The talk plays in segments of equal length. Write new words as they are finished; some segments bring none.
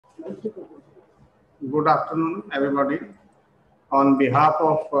Good afternoon, everybody. On behalf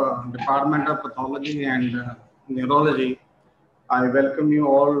of Department of Pathology and Neurology, I welcome you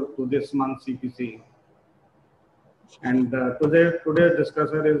all to this month's CPC. And today's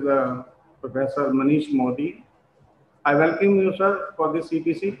discussor is Professor Manish Modi. I welcome you, sir, for this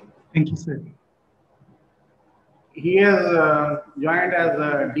CPC. Thank you, sir. He has joined as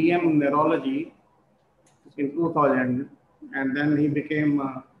a DM Neurology in 2000, and then he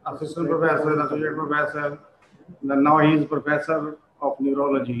became assistant professor, associate professor. Then now he is professor of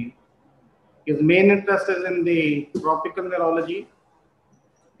neurology. His main interest is in the tropical neurology,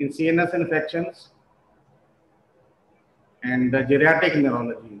 in CNS infections, and geriatric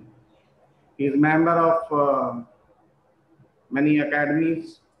neurology. He is member of many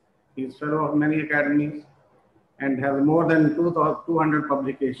academies. He is fellow of many academies and has more than 200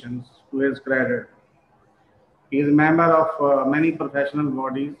 publications to his credit. He is a member of many professional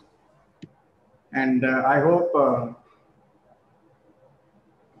bodies, and I hope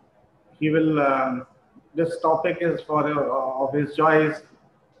he will. This topic is for of his choice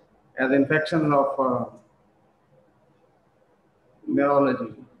as infections of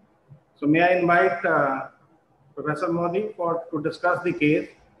neurology. So may I invite Professor Modi to discuss the case.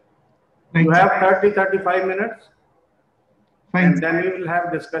 Right. You have 30-35 minutes. Fine. And then we will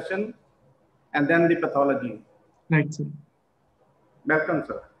have discussion and then the pathology. Right, sir. Welcome,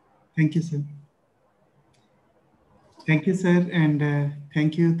 sir. Thank you, sir. Thank you, sir. And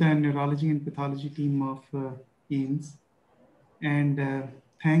thank you, the neurology and pathology team of AIIMS. And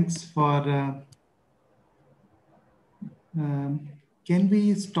thanks for, can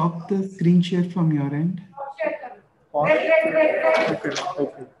we stop the screen share from your end?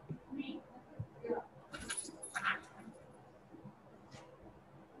 Okay.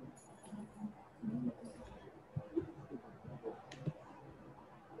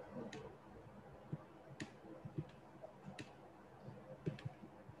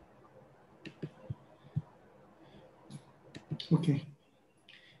 Okay.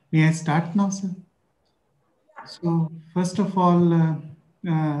 May I start now, sir? So first of all,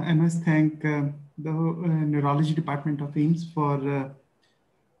 I must thank the neurology department of AIIMS for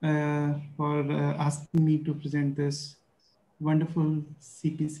asking me to present this wonderful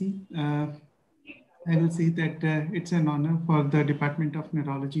CPC. I will say that it's an honor for the Department of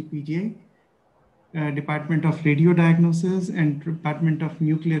Neurology, PGI, Department of Radio Diagnosis, and Department of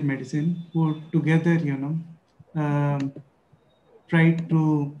Nuclear Medicine, who together, tried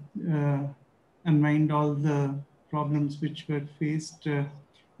to unwind all the problems which were faced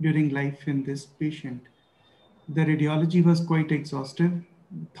during life in this patient. The radiology was quite exhaustive.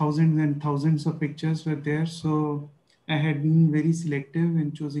 Thousands and thousands of pictures were there. So I had been very selective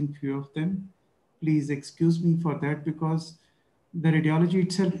in choosing few of them. Please excuse me for that, because the radiology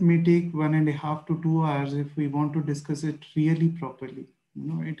itself may take 1.5 to 2 hours if we want to discuss it really properly.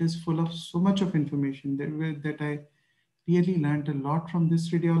 It is full of so much of information that I really learned a lot from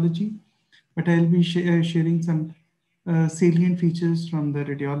this radiology, but I'll be sharing some salient features from the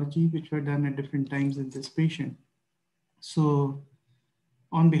radiology which were done at different times in this patient. So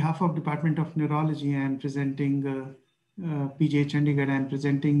on behalf of Department of Neurology, I am presenting PGI Chandigarh. I am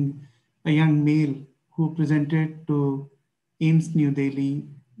presenting a young male who presented to AIIMS New Delhi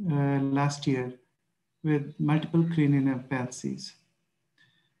last year with multiple cranial nerve palsies.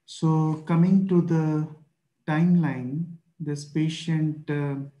 So coming to the timeline, this patient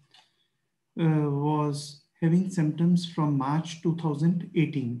was having symptoms from March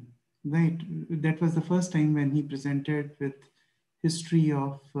 2018, right? That was the first time when he presented with history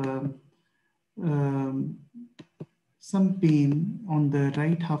of some pain on the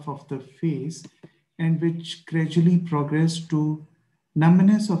right half of the face, and which gradually progressed to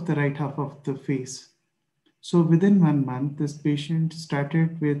numbness of the right half of the face. So within 1 month, this patient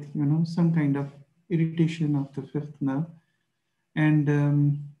started with, some kind of irritation of the fifth nerve. And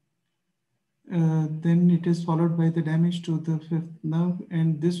then it is followed by the damage to the fifth nerve.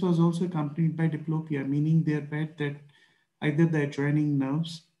 And this was also accompanied by diplopia, meaning thereby that either the adjoining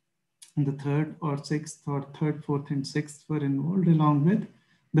nerves in the third or sixth, or third, fourth, and sixth were involved along with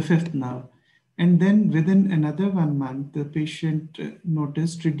the fifth nerve. And then within another 1 month, the patient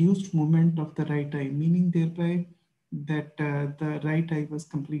noticed reduced movement of the right eye, meaning thereby that the right eye was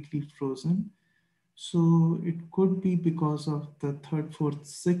completely frozen. So it could be because of the third, fourth,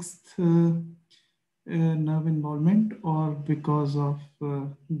 sixth nerve involvement, or because of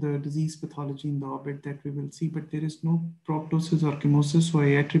the disease pathology in the orbit that we will see, but there is no proptosis or chemosis, so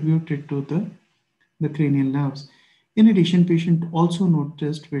I attribute it to the cranial nerves. In addition, patient also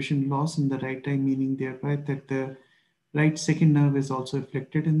noticed vision loss in the right eye, meaning thereby that the Right second nerve is also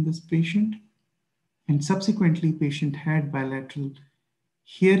afflicted in this patient. And subsequently, patient had bilateral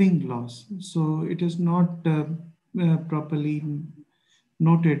hearing loss. So it is not properly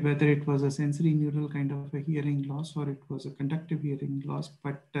noted whether it was a sensory neural kind of a hearing loss or it was a conductive hearing loss,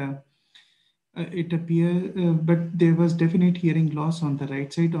 but it appear, but there was definite hearing loss on the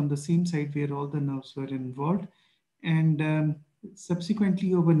right side, on the same side where all the nerves were involved. And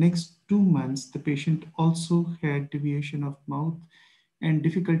subsequently, over next 2 months, the patient also had deviation of mouth and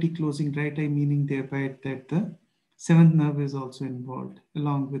difficulty closing right eye, meaning thereby that the seventh nerve is also involved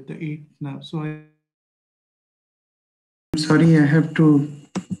along with the eighth nerve. So I'm sorry, I have to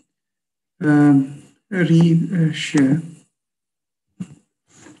re-share.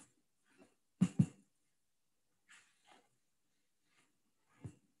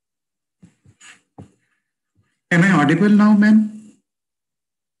 Am I audible now, ma'am?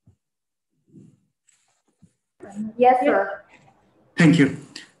 Yes, sir. Thank you.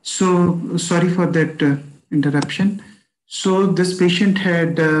 So sorry for that interruption. So this patient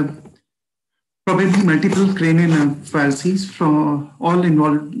had probably multiple cranial nerve palsies from all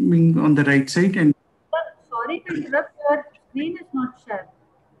involving on the right side. And Sir, sorry to interrupt. Your screen is not shared.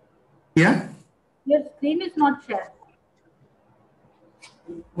 yeah, Your screen is not shared.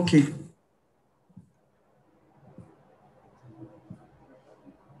 okay.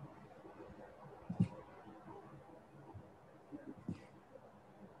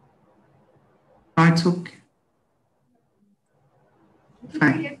 No, it's okay.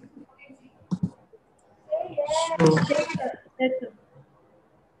 Fine. So, Yes, sir. Yes, sir.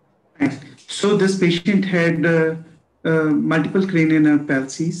 right. So this patient had multiple cranial nerve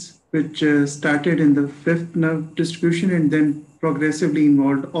palsies, which started in the fifth nerve distribution and then progressively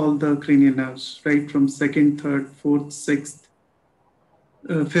involved all the cranial nerves, right from second, third, fourth, sixth,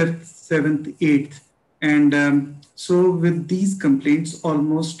 fifth, seventh, eighth. And so with these complaints,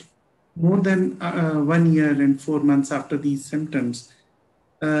 almost more than 1 year and 4 months after these symptoms,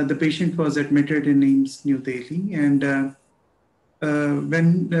 the patient was admitted in AIIMS New Delhi. And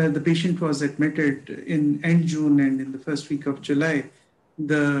when the patient was admitted in end June and in the first week of July,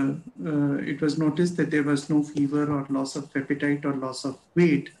 it was noticed that there was no fever or loss of appetite or loss of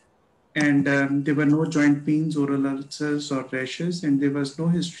weight, and there were no joint pains, oral ulcers, or rashes, and there was no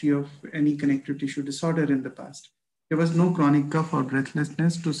history of any connective tissue disorder in the past. There was no chronic cough or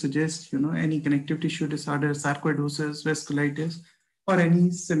breathlessness to suggest, any connective tissue disorder, sarcoidosis, vasculitis, or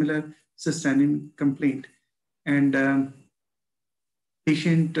any similar systemic complaint. And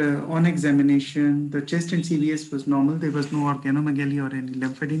patient on examination, the chest and CVS was normal. There was no organomegaly or any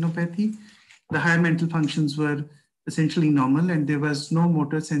lymphadenopathy. The higher mental functions were essentially normal, and there was no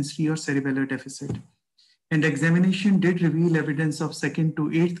motor, sensory, or cerebellar deficit. And examination did reveal evidence of second to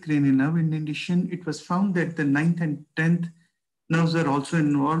eighth cranial nerve. In addition, it was found that the ninth and 10th nerves were also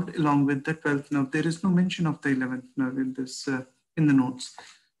involved along with the 12th nerve. There is no mention of the 11th nerve in this in the notes.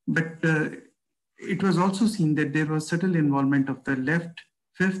 But it was also seen that there was subtle involvement of the left,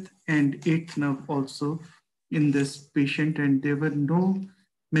 fifth, and eighth nerve also in this patient, and there were no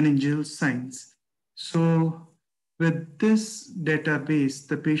meningeal signs. So with this database,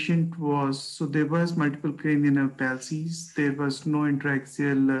 the patient was, so there was multiple cranial nerve palsies, there was no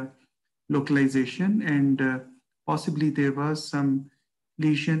intraaxial localization, and possibly there was some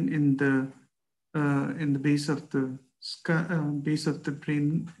lesion in the base of the skull, base of the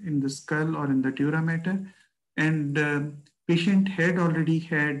brain, in the skull or in the dura mater. And patient had already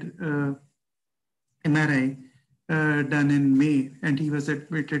had MRI done in May, and he was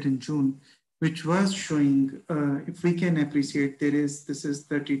admitted in June, which was showing, if we can appreciate, this is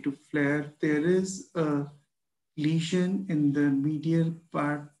the T2 flare, there is a lesion in the medial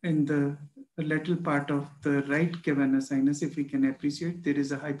part, in the lateral part of the right cavernous sinus. If we can appreciate, there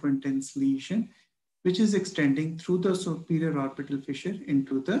is a hypointense lesion, which is extending through the superior orbital fissure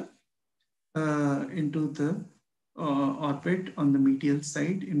into the orbit on the medial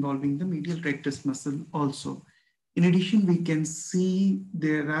side, involving the medial rectus muscle also. In addition, we can see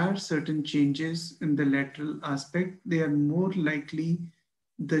there are certain changes in the lateral aspect. They are more likely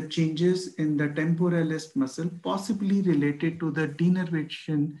the changes in the temporalis muscle, possibly related to the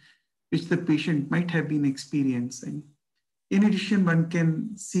denervation which the patient might have been experiencing. In addition, one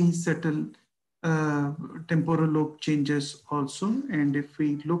can see subtle temporal lobe changes also. And if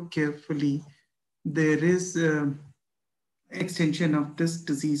we look carefully, there is extension of this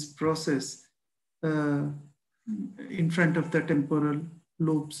disease process in front of the temporal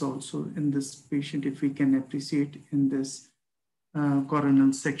lobes also in this patient, if we can appreciate in this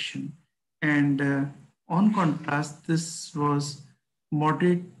coronal section. And on contrast, this was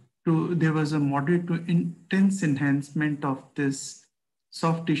moderate there was a moderate to intense enhancement of this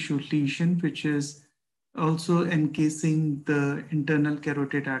soft tissue lesion, which is also encasing the internal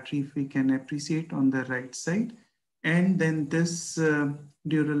carotid artery, if we can appreciate on the right side. And then this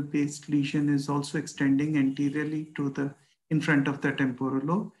dural based lesion is also extending anteriorly to the in front of the temporal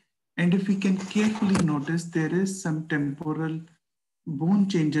lobe. And if we can carefully notice, there is some temporal bone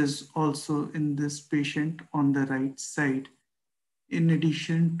changes also in this patient on the right side, in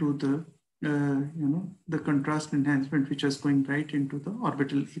addition to the the contrast enhancement which is going right into the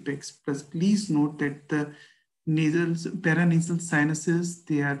orbital apex. Plus, please note that the paranasal sinuses,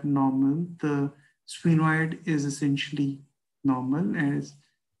 they are normal. The sphenoid is essentially normal, as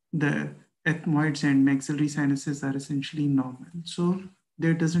the ethmoids and maxillary sinuses are essentially normal. So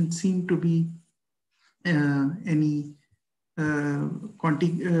there doesn't seem to be any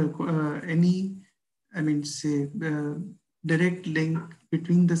direct link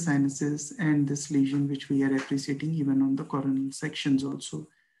between the sinuses and this lesion, which we are appreciating even on the coronal sections also.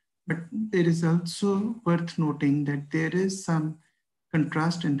 But there is also worth noting that there is some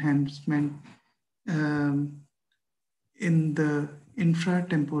contrast enhancement in the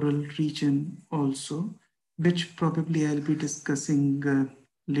infratemporal region also, which probably I'll be discussing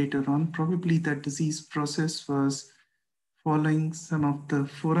later on. Probably the disease process was following some of the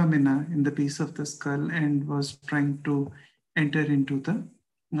foramina in the base of the skull and was trying to enter into the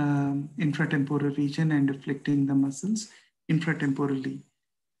infratemporal region and afflicting the muscles infratemporally.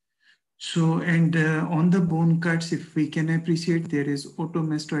 So, and on the bone cuts, if we can appreciate, there is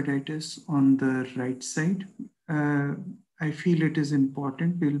otomastoiditis on the right side. I feel it is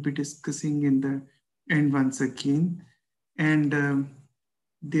important. We'll be discussing in the end once again. And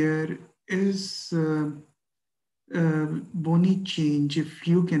there is bony change. If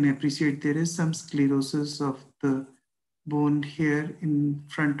you can appreciate, there is some sclerosis of the bone here in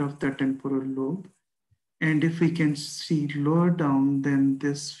front of the temporal lobe. And if we can see lower down, then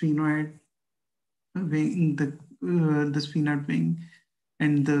this sphenoid wing, the sphenoid wing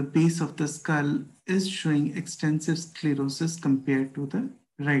and the base of the skull is showing extensive sclerosis compared to the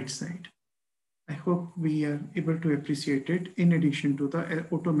right side. I hope we are able to appreciate it, in addition to the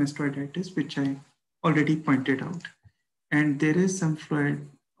otomastoiditis, which I already pointed out. And there is some fluid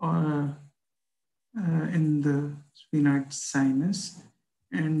in the sphenoid sinus.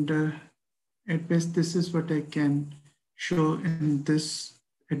 And at best, this is what I can show in this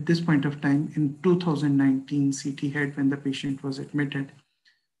at this point of time in 2019 CT head when the patient was admitted.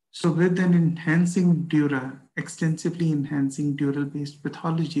 So with an enhancing dura, extensively enhancing dural-based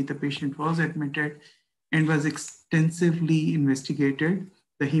pathology, the patient was admitted and was extensively investigated.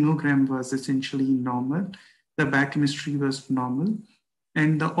 The hemogram was essentially normal. The biochemistry was normal.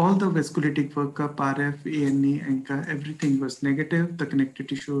 And all the vasculitic workup, RF, ANA, ANCA, everything was negative. The connective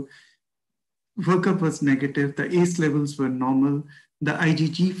tissue workup was negative. The ACE levels were normal. The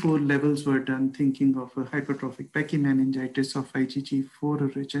IgG4 levels were done, thinking of a hypertrophic pachymeningitis of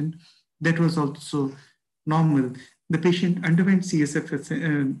IgG4 origin. That was also normal. The patient underwent CSF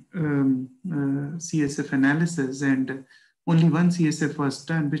analysis, and only one CSF was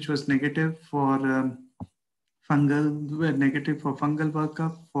done, which was negative for negative for fungal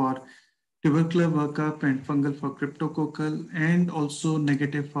workup, for tubercular workup, and fungal for cryptococcal, and also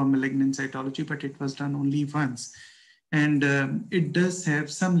negative for malignant cytology, but it was done only once. And it does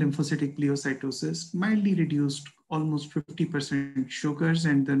have some lymphocytic pleocytosis, mildly reduced, almost 50% sugars,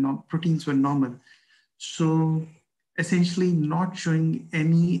 and the proteins were normal. So essentially not showing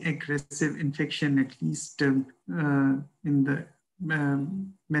any aggressive infection, at least in the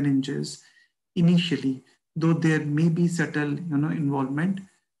meninges initially, though there may be subtle involvement,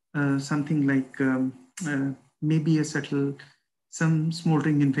 something like maybe a subtle, some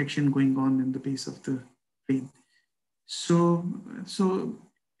smoldering infection going on in the base of the vein. So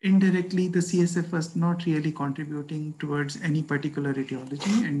indirectly, the CSF was not really contributing towards any particular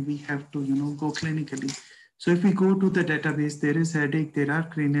etiology, and we have to go clinically. So if we go to the database, there is headache, there are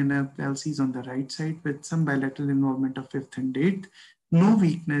cranial nerve palsies on the right side with some bilateral involvement of 5th and 8th, no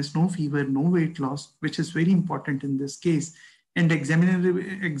weakness, no fever, no weight loss, which is very important in this case. And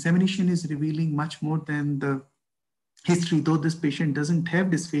examination is revealing much more than the history. Though this patient doesn't have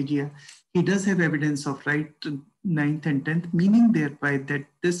dysphagia, he does have evidence of right 9th and 10th, meaning thereby that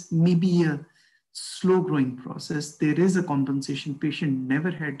this may be a slow growing process. There is a compensation. Patient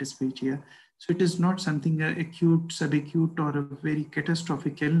never had dysphagia. So it is not something acute, subacute, or a very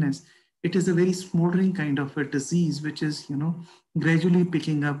catastrophic illness. It is a very smoldering kind of a disease, which is, gradually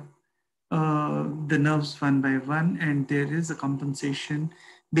picking up the nerves one by one. And there is a compensation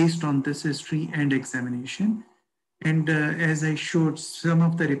based on this history and examination. And as I showed some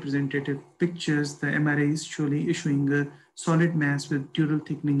of the representative pictures, the MRI is showing a solid mass with dural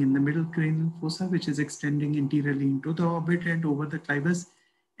thickening in the middle cranial fossa, which is extending anteriorly into the orbit and over the clivus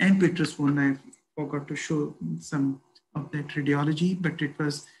and petrous bone. I forgot to show some of that radiology, but it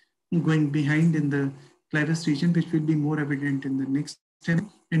was going behind in the clivus region, which will be more evident in the next MRI.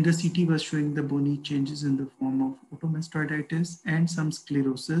 And the CT was showing the bony changes in the form of otomastoiditis and some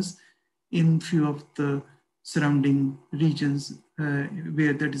sclerosis in few of the surrounding regions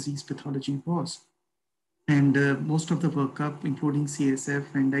where the disease pathology was. And most of the workup, including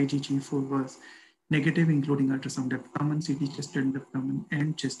CSF and IgG4, was negative, including ultrasound abdomen, CT chest and abdomen,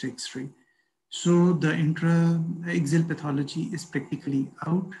 and chest X-ray. So the intra-axial pathology is practically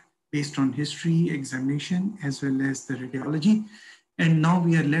out based on history, examination, as well as the radiology. And now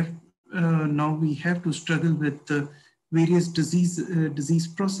we are left, now we have to struggle with the various disease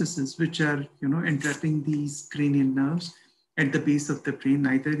processes, which are, entrapping these cranial nerves at the base of the brain,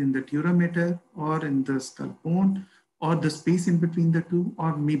 either in the dura mater or in the skull bone, or the space in between the two,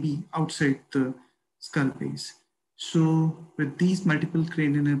 or maybe outside the skull base. So with these multiple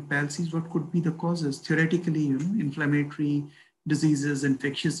cranial palsies, what could be the causes? Theoretically, inflammatory diseases,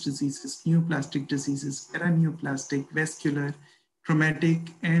 infectious diseases, neoplastic diseases, paraneoplastic, vascular, traumatic,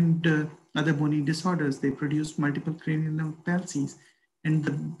 and other bony disorders. They produce multiple cranial palsies. And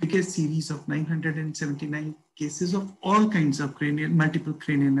the biggest series of 979 cases of all kinds of multiple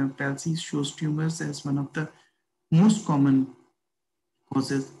cranial palsies shows tumors as one of the most common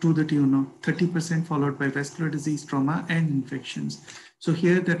causes, to the tune of 30%, followed by vascular disease, trauma, and infections. So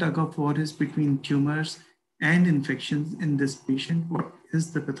here the tug of war is between tumors and infections in this patient. What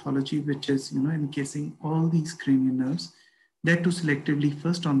is the pathology which is, encasing all these cranial nerves? That too selectively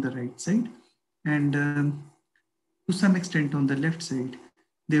first on the right side, and to some extent on the left side.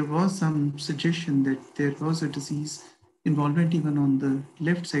 There was some suggestion that there was a disease involvement even on the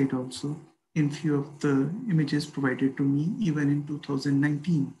left side also in few of the images provided to me even in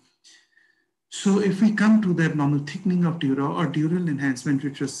 2019. So if we come to the abnormal thickening of dura or dural enhancement,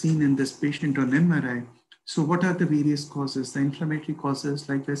 which was seen in this patient on MRI, so what are the various causes? The inflammatory causes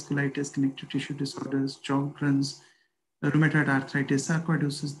like vasculitis, connective tissue disorders, Sjogren's, rheumatoid arthritis,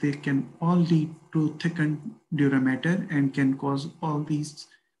 sarcoidosis, they can all lead to thickened dura mater and can cause all these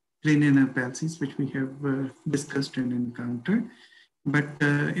cranial palsies, which we have discussed and encountered. But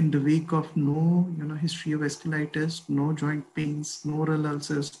in the wake of no history of vasculitis, no joint pains, no oral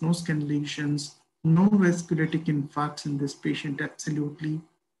ulcers, no skin lesions, no vasculitic infarcts in this patient, absolutely,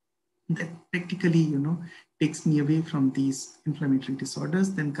 that practically takes me away from these inflammatory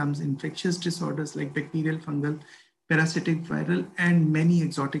disorders. Then comes infectious disorders like bacterial, fungal, parasitic, viral, and many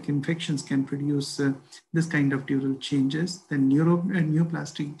exotic infections can produce this kind of dural changes. Then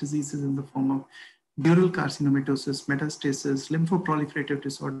neoplastic diseases in the form of dural carcinomatosis, metastasis, lymphoproliferative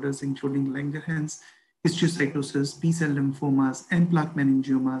disorders, including Langerhans, histiocytosis, B-cell lymphomas, and plaque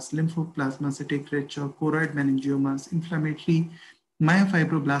meningiomas, lymphoplasmacytic rich or choroid meningiomas, inflammatory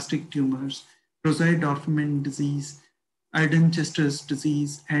myofibroblastic tumors, rosary Dorfman disease, Iden-Chester's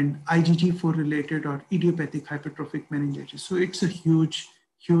disease, and IgG4 related or idiopathic hypertrophic meningitis. So it's a huge,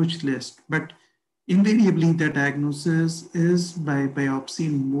 huge list. But invariably, the diagnosis is by biopsy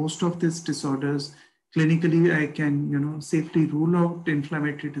in most of these disorders. Clinically, I can safely rule out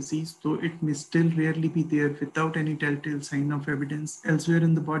inflammatory disease, though it may still rarely be there without any telltale sign of evidence elsewhere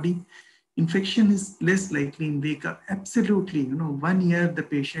in the body. Infection is less likely in wake-up. Absolutely, 1 year the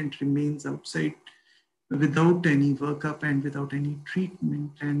patient remains outside without any workup and without any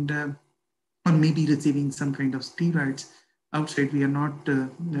treatment, and or maybe receiving some kind of steroids outside. We are not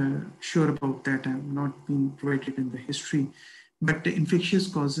sure about that. I'm not being provided in the history, but the infectious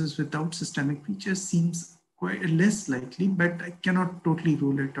causes without systemic features seems quite less likely, but I cannot totally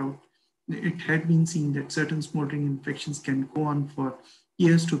rule it out. It had been seen that certain smoldering infections can go on for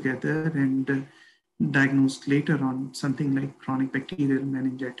years together and diagnosed later on, something like chronic bacterial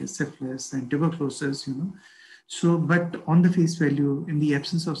meningitis, syphilis, and tuberculosis, So, but on the face value, in the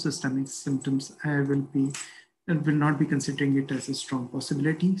absence of systemic symptoms, I will not be considering it as a strong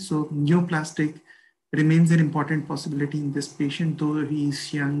possibility. So neoplastic remains an important possibility in this patient, though he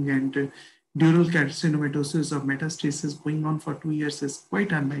is young, and dural carcinomatosis or metastasis going on for 2 years is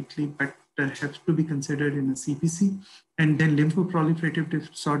quite unlikely, but has to be considered in a CPC. And then lymphoproliferative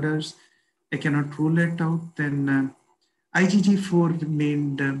disorders, I cannot rule it out. Then IgG4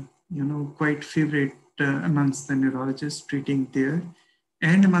 remained, quite favorite amongst the neurologists treating there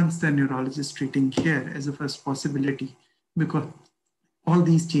and amongst the neurologists treating here as a first possibility, because all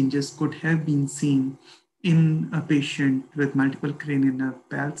these changes could have been seen in a patient with multiple cranial nerve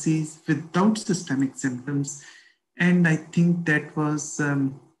palsies without systemic symptoms. And I think that was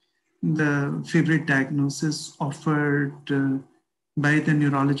the favorite diagnosis offered by the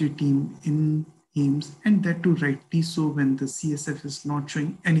neurology team in AIIMS, and that too rightly so when the CSF is not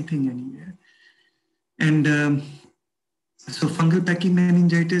showing anything anywhere. And so fungal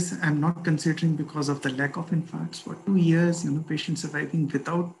pachymeningitis, I'm not considering because of the lack of infarcts. For 2 years, patient surviving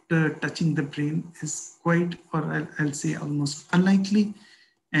without touching the brain is quite, or I'll say almost unlikely.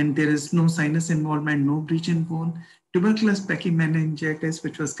 And there is no sinus involvement, no breach in bone. Tuberculous pachymeningitis,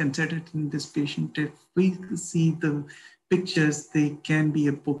 which was considered in this patient, if we see the pictures, they can be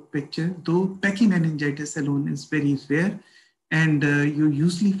a book picture, though pachymeningitis alone is very rare. And you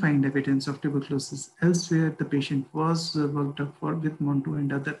usually find evidence of tuberculosis elsewhere. The patient was worked up for with Monto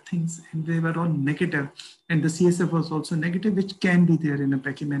and other things, and they were all negative. And the CSF was also negative, which can be there in a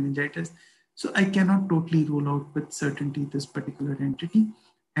pachymeningitis. So I cannot totally rule out with certainty this particular entity.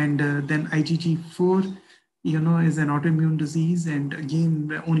 And then IgG4, is an autoimmune disease. And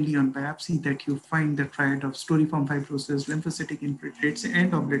again, only on biopsy that you find the triad of storiform fibrosis, lymphocytic infiltrates,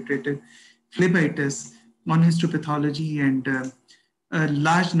 and obliterative phlebitis on histopathology, and a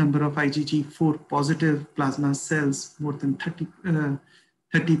large number of IgG4 positive plasma cells, more than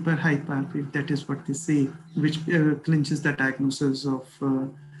 30 per high power, that is what they say, which clinches the diagnosis of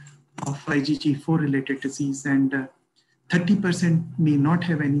IgG4 related disease. And 30% may not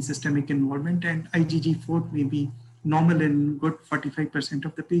have any systemic involvement, and IgG4 may be normal in good 45%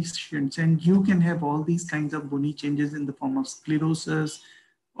 of the patients. And you can have all these kinds of bony changes in the form of sclerosis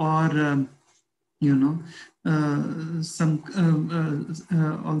or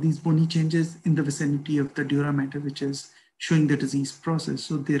all these bony changes in the vicinity of the dura mater, which is showing the disease process.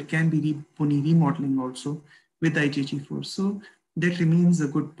 So there can be bony remodeling also with IgG4. So that remains a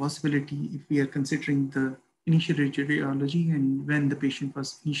good possibility if we are considering the initial radiology and when the patient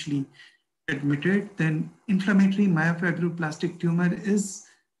was initially admitted. Then inflammatory myofibroblastic tumor is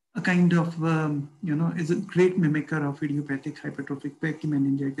a kind of, is a great mimicker of idiopathic hypertrophic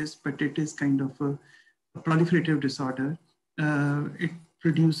pachymeningitis, but it is kind of a proliferative disorder. It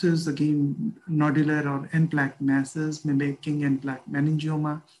produces, again, nodular or end-plaque masses mimicking end-plaque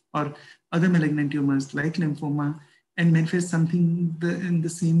meningioma or other malignant tumors like lymphoma, and manifests something in the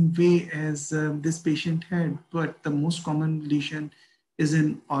same way as this patient had. But the most common lesion is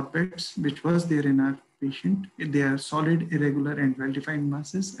in orbits, which was there in our patient. They are solid, irregular, and well-defined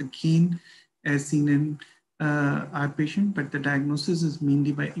masses, again, as seen in our patient, but the diagnosis is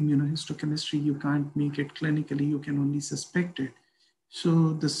mainly by immunohistochemistry. You can't make it clinically, you can only suspect it.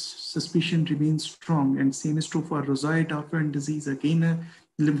 So the suspicion remains strong, and same is true for rheumatoid orphan disease, again, a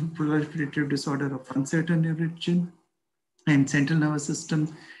lymphoproliferative disorder of uncertain origin, and central nervous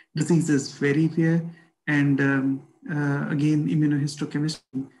system disease is very rare. And again,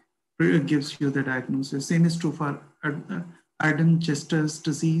 immunohistochemistry gives you the diagnosis. Same is true for Ardern-Chester's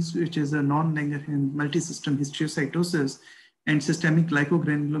disease, which is a non-Langerhans multisystem histiocytosis and systemic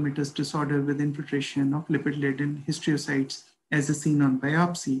glycogranulomatous disorder with infiltration of lipid-laden histiocytes as seen on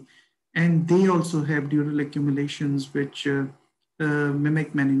biopsy. And they also have dural accumulations which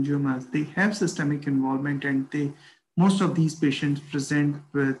mimic meningiomas. They have systemic involvement, and most of these patients present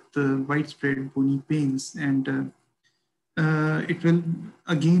with widespread bony pains, and it will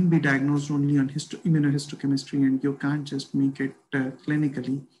again be diagnosed only on immunohistochemistry, and you can't just make it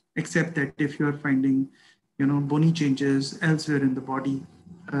clinically, except that if you're finding, bony changes elsewhere in the body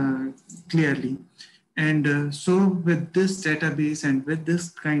clearly. And so with this database and with this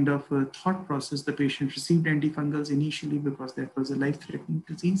kind of thought process, the patient received antifungals initially because that was a life-threatening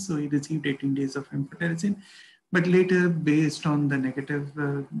disease. So he received 18 days of amphotericin. But later, based on the negative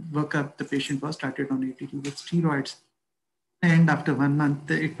workup, the patient was started on ATT with steroids. And after 1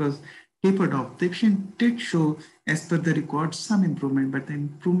 month, it was tapered off. The patient did show, as per the records, some improvement, but the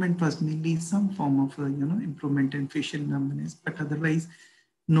improvement was mainly some form of, improvement in facial numbness, but otherwise,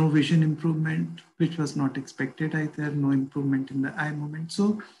 no vision improvement, which was not expected either, no improvement in the eye movement.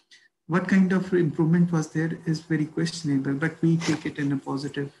 So what kind of improvement was there is very questionable, but we take it in a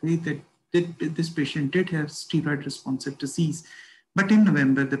positive way that this patient did have steroid responsive disease. But in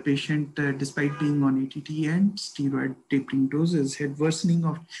November, the patient, despite being on ATT and steroid tapering doses, had worsening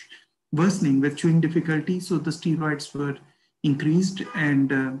with chewing difficulty. So the steroids were increased,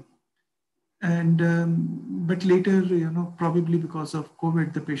 but later, probably because of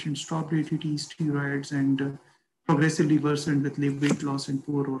COVID, the patient stopped ATT, steroids, and progressively worsened with weight loss and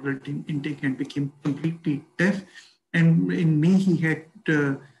poor oral intake and became completely deaf. And in May, he had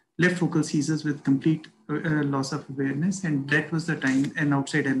left focal seizures with complete loss of awareness. And that was the time an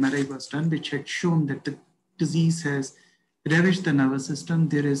outside MRI was done, which had shown that the disease has ravaged the nervous system.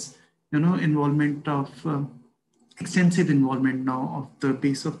 There is, involvement of extensive involvement now of the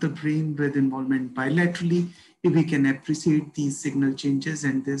base of the brain with involvement bilaterally. If we can appreciate these signal changes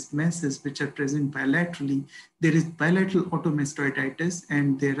and these masses which are present bilaterally, there is bilateral automastoiditis,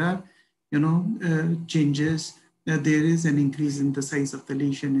 and there are, changes. There is an increase in the size of the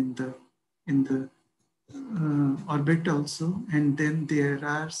lesion in the orbit also, and then there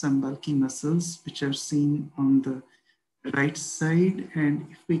are some bulky muscles which are seen on the right side. And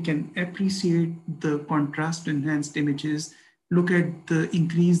if we can appreciate the contrast enhanced images, look at the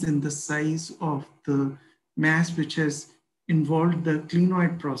increase in the size of the mass which has involved the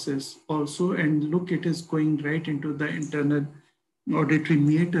clinoid process also, and look, it is going right into the internal auditory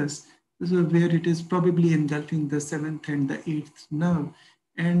meatus, so where it is probably engulfing the seventh and the eighth nerve.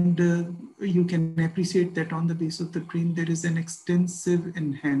 And you can appreciate that on the base of the brain there is an extensive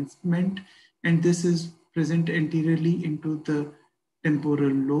enhancement, and this is present anteriorly into the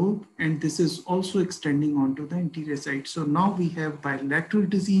temporal lobe, and this is also extending onto the anterior side. So now we have bilateral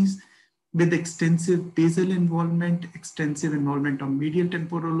disease with extensive basal involvement, extensive involvement of medial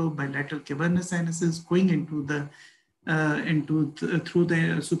temporal lobe, bilateral cavernous sinuses going into the through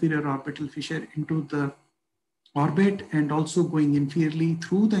the superior orbital fissure into the orbit, and also going inferiorly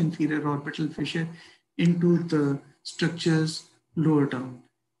through the inferior orbital fissure into the structures lower down.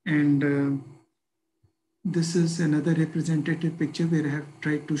 And this is another representative picture where I have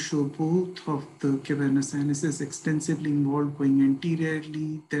tried to show both of the cavernous sinuses extensively involved, going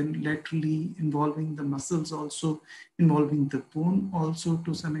anteriorly, then laterally, involving the muscles also, involving the bone also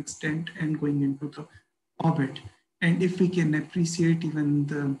to some extent, and going into the orbit. And if we can appreciate even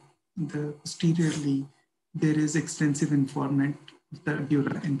the posteriorly, there is extensive involvement of the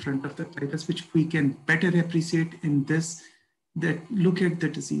dura in front of the clivus, which we can better appreciate in this. That look at the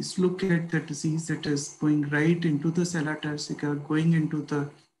disease that is going right into the sella turcica, going into the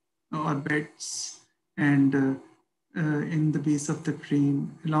orbits, and in the base of the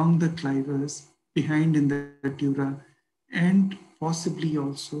brain, along the clivus, behind in the dura, and possibly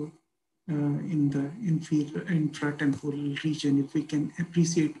also in the infratemporal region. If we can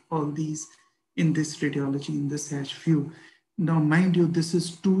appreciate all these in this radiology, in this hash view. Now, mind you, this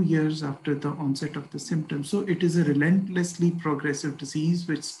is 2 years after the onset of the symptoms. So it is a relentlessly progressive disease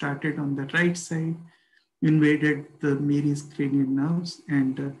which started on the right side, invaded the Mary's cranial nerves,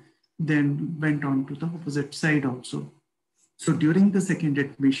 and then went on to the opposite side also. So during the second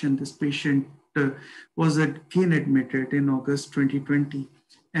admission, this patient was again admitted in August 2020.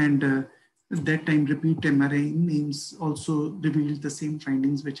 And that time, repeat MRI in AIIMS also revealed the same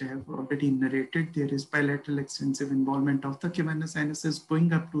findings which I have already narrated. There is bilateral extensive involvement of the cavernous sinuses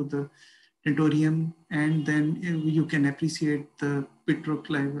going up to the tentorium, and then you can appreciate the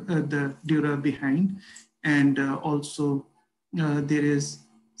the dura behind, and also there is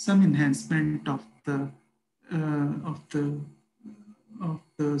some enhancement of the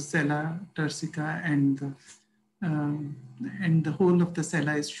sella turcica, and the whole of the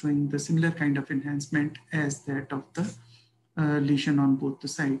sella is showing the similar kind of enhancement as that of the lesion on both the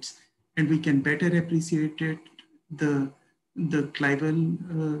sides. And we can better appreciate it, the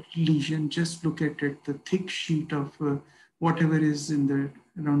clival lesion. Just look at it, the thick sheet of whatever is in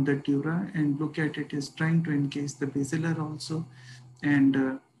around the dura, and look at it is trying to encase the basilar also, and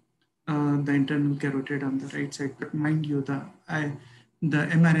the internal carotid on the right side. But mind you, the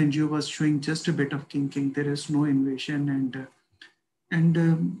MR angio was showing just a bit of kinking. There is no invasion, and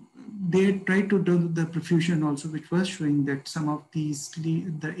they tried to do the perfusion also, which was showing that some of the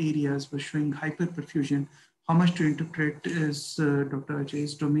areas were showing hyperperfusion. How much to interpret is Dr.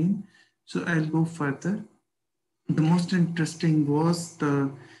 Ajay's domain. So I'll go further. The most interesting was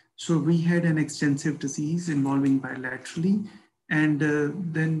so we had an extensive disease involving bilaterally. And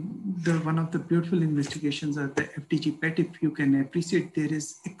then one of the beautiful investigations are the FDG PET. If you can appreciate, there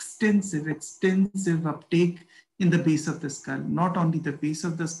is extensive uptake in the base of the skull. Not only the base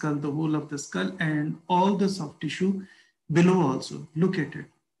of the skull, the whole of the skull, and all the soft tissue below also. Look at it.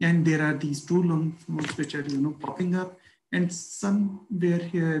 And there are these two lymph nodes which are popping up, and somewhere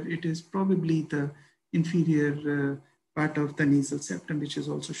here it is probably the inferior part of the nasal septum, which is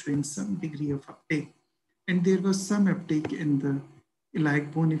also showing some degree of uptake. And there was some uptake in the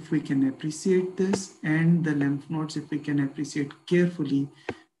iliac bone, if we can appreciate this, and the lymph nodes, if we can appreciate carefully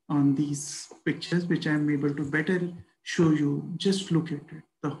on these pictures, which I'm able to better show you. Just look at it.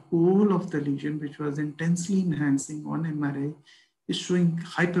 The whole of the lesion, which was intensely enhancing on MRI, is showing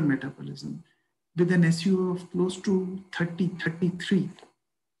hypermetabolism with an SU of close to 33,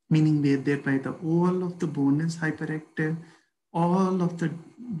 meaning thereby the oval of the bone is hyperactive. All of the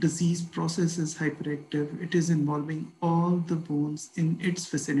disease process is hyperactive. It is involving all the bones in its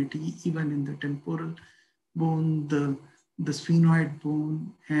vicinity, even in the temporal bone, the sphenoid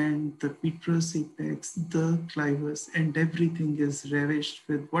bone, and the petrous apex, the clivus, and everything is ravished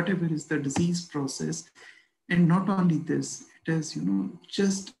with whatever is the disease process. And not only this, it is,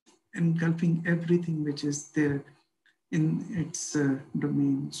 just engulfing everything which is there in its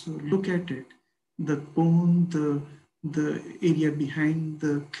domain. So look at it, the bone, the area behind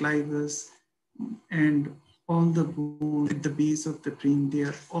the clivus, and all the bones at the base of the brain, they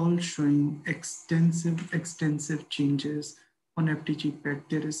are all showing extensive changes on FDG PET.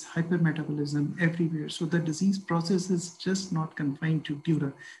 There is hypermetabolism everywhere. So the disease process is just not confined to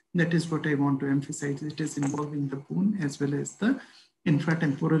dura. That is what I want to emphasize. It is involving the bone as well as the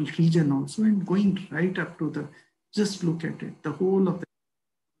infratemporal region also, and going right up to the, just look at it, the whole of the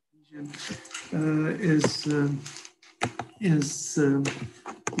region is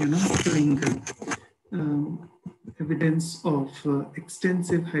showing evidence of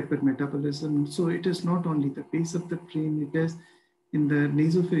extensive hypermetabolism. So it is not only the base of the brain, it is in the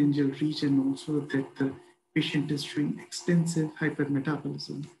nasopharyngeal region also that the patient is showing extensive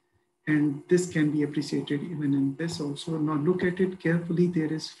hypermetabolism. And this can be appreciated even in this also. Now look at it carefully.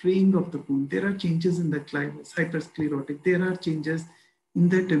 There is fraying of the bone. There are changes in the clivus, hypersclerotic. There are changes in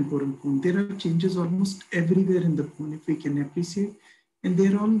the temporal bone. There are changes almost everywhere in the bone, if we can appreciate. And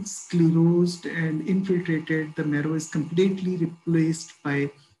they're all sclerosed and infiltrated. The marrow is completely replaced by,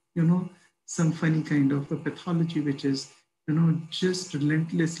 some funny kind of a pathology, which is, just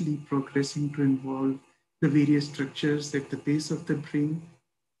relentlessly progressing to involve the various structures at the base of the brain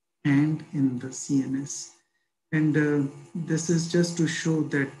and in the CNS. And this is just to show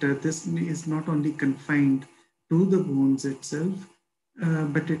that this is not only confined to the bones itself,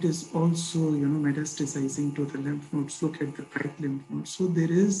 but it is also, metastasizing to the lymph nodes. Look at the right lymph nodes. So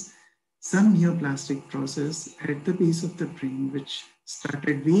there is some neoplastic process at the base of the brain, which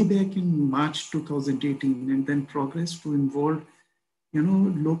started way back in March 2018 and then progressed to involve,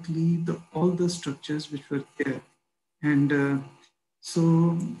 locally all the structures which were there. And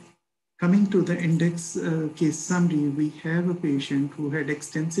so coming to the index case summary, we have a patient who had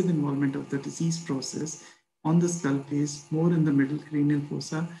extensive involvement of the disease process on the skull base, more in the middle cranial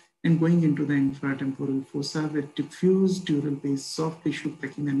fossa, and going into the infratemporal fossa with diffuse dural base soft tissue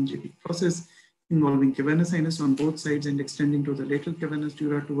pachymeningeal process involving cavernous sinus on both sides and extending to the lateral cavernous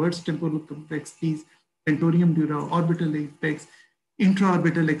dura towards temporal complex piece, tentorium dura, orbital apex,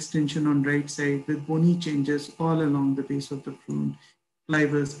 intraorbital extension on right side with bony changes all along the base of the bone,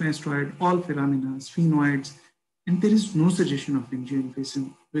 clivus, mastoid, all foramina, sphenoids, and there is no suggestion of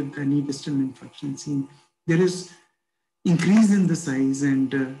angioinvasion with any distal infection seen. There is increase in the size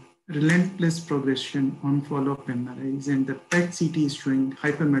and relentless progression on follow-up MRIs, and the PET-CT is showing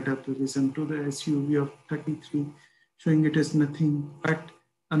hypermetabolism to the SUV of 33, showing it is nothing but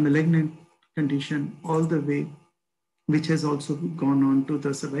a malignant condition all the way, which has also gone on to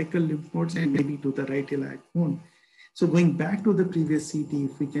the cervical lymph nodes and maybe to the right iliac bone. So going back to the previous CT,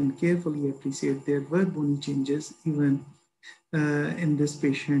 if we can carefully appreciate, there were bony changes even in this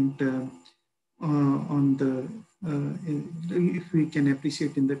patient on the, if we can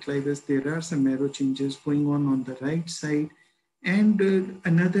appreciate in the clivus, there are some marrow changes going on the right side. And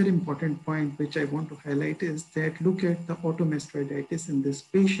another important point which I want to highlight is that look at the automastoiditis in this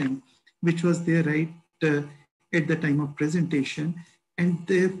patient, which was there right at the time of presentation. And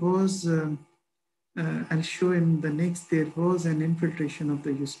there was, I'll show in the next, there was an infiltration of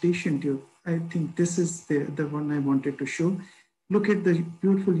the eustachian tube. I think this is the one I wanted to show. Look at the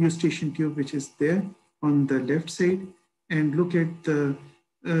beautiful eustachian tube, which is there on the left side, and look at the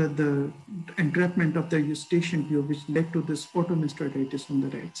entrapment of the eustachian tube, which led to this automastoiditis on the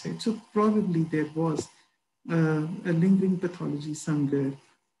right side. So probably there was a lingering pathology somewhere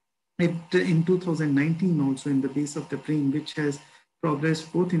in 2019 also in the base of the brain, which has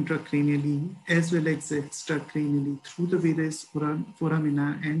progressed both intracranially as well as extracranially through the various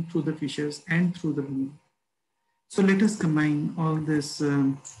foramina and through the fissures and through the bone. So let us combine all this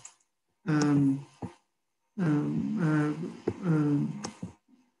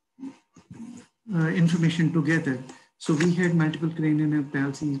information together. So we had multiple cranial nerve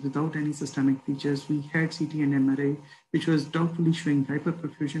palsies without any systemic features. We had CT and MRI, which was doubtfully showing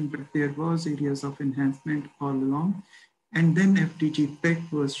hyperperfusion, but there was areas of enhancement all along. And then FDG PET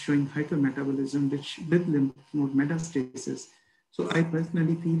was showing hypermetabolism, which with lymph node metastasis. So I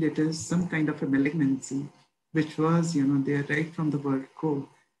personally feel it is some kind of a malignancy, which was, there right from the word go,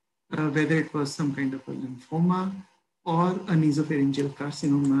 whether it was some kind of a lymphoma or a nasopharyngeal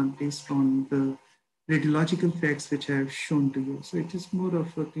carcinoma based on the radiological facts which I have shown to you. So it is more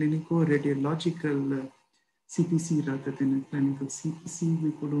of a clinico-radiological CPC rather than a clinical CPC.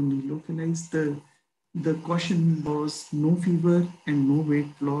 We could only localize the the caution was no fever and no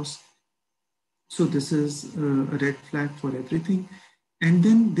weight loss. So this is a red flag for everything. And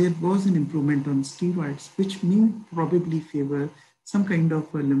then there was an improvement on steroids, which may probably favor some kind of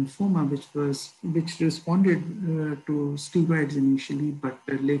a lymphoma, which responded to steroids initially, but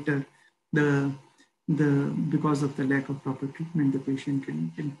later the because of the lack of proper treatment, the patient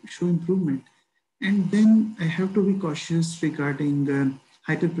can show improvement. And then I have to be cautious regarding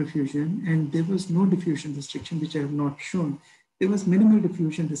hyperperfusion, and there was no diffusion restriction, which I have not shown. There was minimal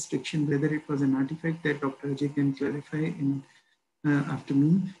diffusion restriction, whether it was an artifact that Dr. Ajay can clarify in after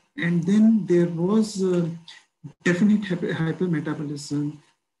me. And then there was definite hypermetabolism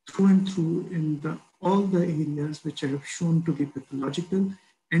through and through in all the areas which I have shown to be pathological.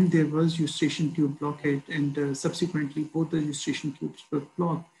 And there was eustachian tube blockade, and subsequently both the eustachian tubes were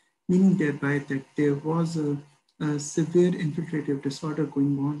blocked, meaning thereby that there was a severe infiltrative disorder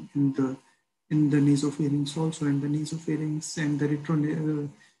going on in the nasopharynx also, and the nasopharynx and the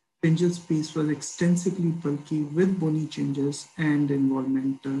retropharyngeal space was extensively bulky with bony changes and uh,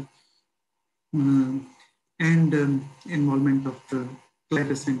 involvement of the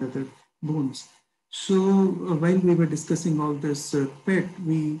clivus and other bones. So while we were discussing all this PET,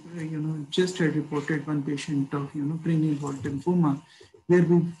 we just had reported one patient of brain involved lymphoma, where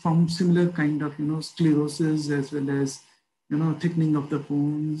we found similar kind of sclerosis as well as thickening of the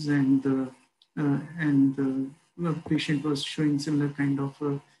bones, and the patient was showing similar kind of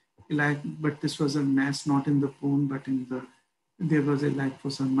but this was a mass not in the bone, but there was a lack for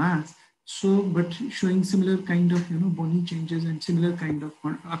some mass. So, but showing similar kind of bony changes and similar kind of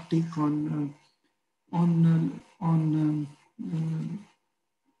uptake on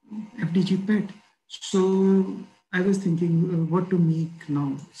FDG PET. So I was thinking what to make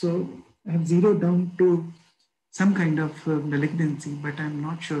now. So I have zeroed down to some kind of malignancy, but I'm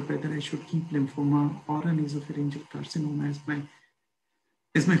not sure whether I should keep lymphoma or an nasopharyngeal carcinoma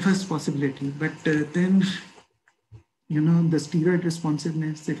as my first possibility. But then, the steroid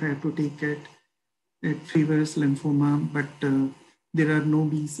responsiveness, if I have to take it favors lymphoma, but there are no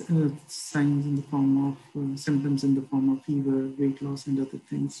signs in the form of symptoms in the form of fever, weight loss, and other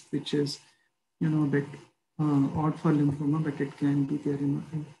things, which is, a bit odd for lymphoma, but it cannot be there in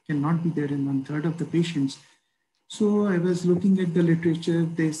 1/3 of the patients. So I was looking at the literature.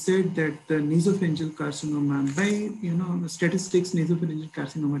 They said that the nasopharyngeal carcinoma, by statistics, nasopharyngeal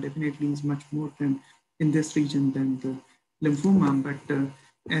carcinoma definitely is much more than in this region than the lymphoma. But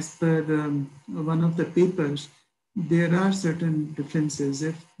as per one of the papers, there are certain differences.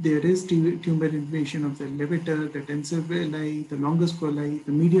 If there is tumor invasion of the levator, the tensor villi, the longus colli,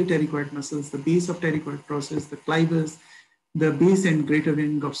 the medial pterygoid muscles, the base of pterygoid process, the clivus, the base and greater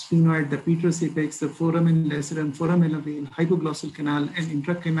ring of sphenoid, the petrous apex, the foramen lacerum, foramen vein, hypoglossal canal, and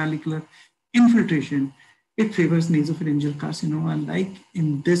intracanalicular infiltration, it favors nasopharyngeal carcinoma. Like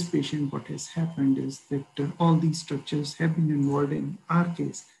in this patient, what has happened is that all these structures have been involved in our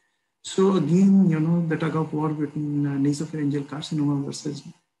case. So again, the tug of war between nasopharyngeal carcinoma versus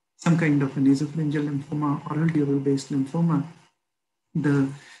some kind of a nasopharyngeal lymphoma, oral durable-based lymphoma. The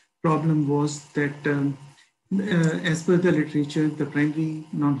problem was that as per the literature, the primary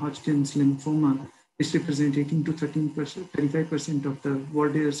non-Hodgkin's lymphoma, which represents 18 to 13%, 35% of the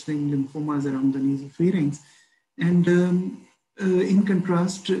Walde's ring lymphomas around the nasopharynx. And in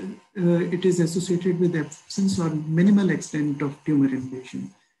contrast, it is associated with absence or minimal extent of tumor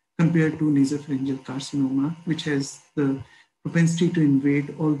invasion compared to nasopharyngeal carcinoma, which has the propensity to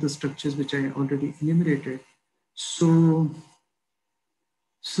invade all the structures which I already enumerated. So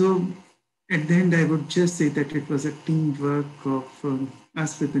at the end, I would just say that it was a teamwork of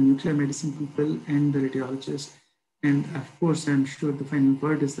us with the nuclear medicine people and the radiologists. And of course, I'm sure the final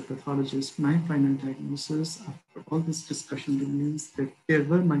word is the pathologist. My final diagnosis after all this discussion remains that there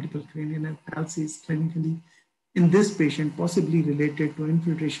were multiple cranial palsies clinically in this patient, possibly related to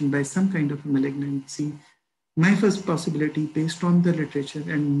infiltration by some kind of a malignancy. My first possibility, based on the literature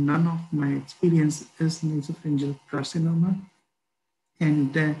and none of my experience, is nasopharyngeal carcinoma.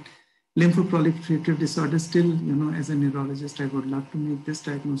 And that lymphoproliferative disorder, still, as a neurologist, I would love to make this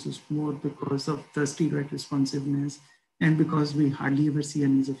diagnosis more because of the steroid responsiveness and because we hardly ever see a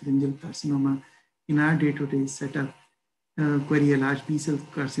nasopharyngeal carcinoma in our day-to-day setup. Query a large B-cell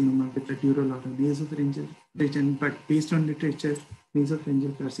carcinoma with a dural or a nasopharyngeal region, but based on literature,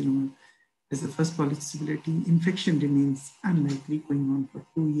 nasopharyngeal carcinoma is the first possibility. Infection remains unlikely, going on for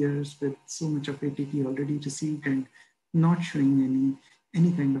 2 years with so much of ATP already received and not showing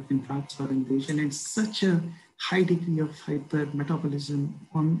any kind of infarcts or invasion, and such a high degree of hypermetabolism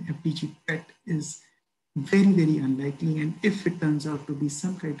on FDG PET is very, very unlikely. And if it turns out to be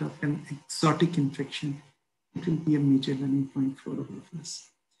some kind of an exotic infection, it will be a major learning point for all of us.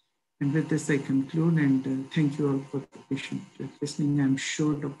 And with this, I conclude and thank you all for the patient listening. I'm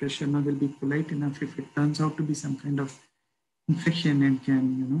sure Dr. Sharma will be polite enough if it turns out to be some kind of infection and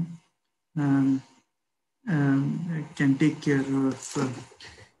can take care of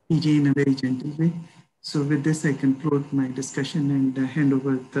PJ in a very gentle way. So with this, I conclude my discussion and hand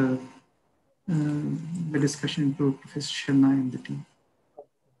over the discussion to Professor Sharma and the team.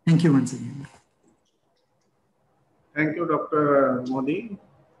 Thank you once again. Thank you, Dr. Modi.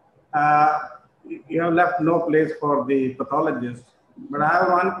 You have left no place for the pathologist, but I have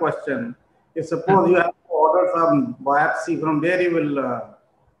one question. If suppose you have to order some biopsy, from where you will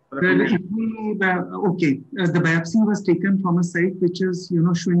recommend? The biopsy was taken from a site which is,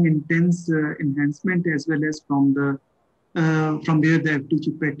 showing intense enhancement, as well as from where the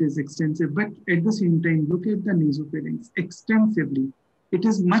FDG PET is extensive. But at the same time, look at the nasopharynx extensively. It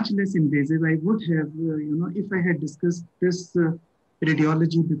is much less invasive. I would have, if I had discussed this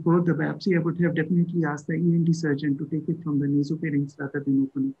radiology before the biopsy, I would have definitely asked the ENT surgeon to take it from the nasopharynx rather than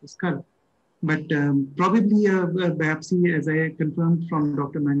open up the skull. But probably a biopsy, as I confirmed from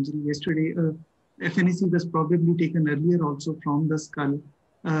Dr. Manjari yesterday, FNAC was probably taken earlier also from the skull,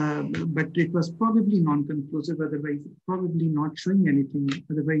 but it was probably non-conclusive, otherwise probably not showing anything.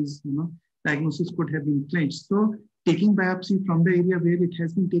 Otherwise, diagnosis could have been clinched. So taking biopsy from the area where it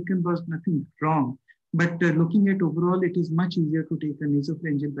has been taken was nothing wrong. But looking at overall, it is much easier to take a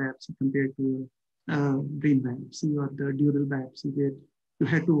nasopharyngeal biopsy compared to a brain biopsy or the dural biopsy, where you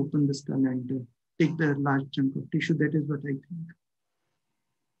had to open the skull and take the large chunk of tissue. That is what I think.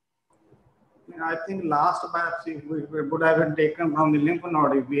 I think last biopsy would have been taken from the lymph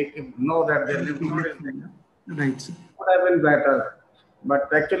node if we know that the lymph node is right. Sir. Would have been better.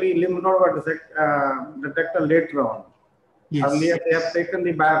 But actually, lymph node was detected later on. Yes. Earlier, they have taken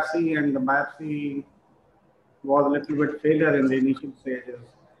the biopsy, and the biopsy was a little bit failure in the initial stages.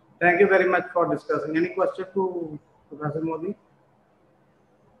 Thank you very much for discussing. Any question to Professor Modi?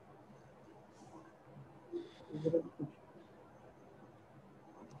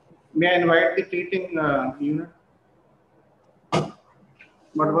 May I invite the treating unit?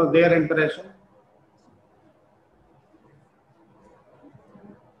 What was their impression?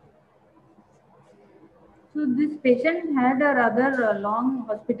 So this patient had a rather long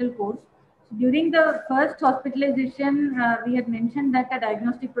hospital course. So during the first hospitalization, we had mentioned that a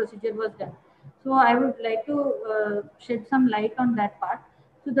diagnostic procedure was done. So I would like to shed some light on that part.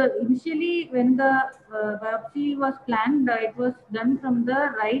 So initially when the biopsy was planned, it was done from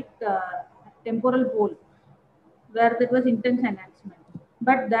the right temporal pole, where there was intense enhancement.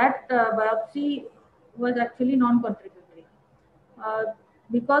 But that biopsy was actually non-contributory.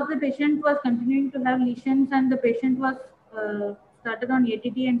 Because the patient was continuing to have lesions and the patient was started on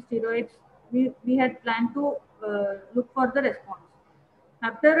ATT and steroids, we had planned to look for the response.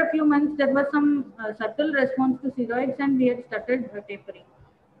 After a few months, there was some subtle response to steroids and we had started tapering.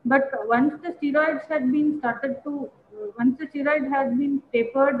 But once the steroids had been once the steroid had been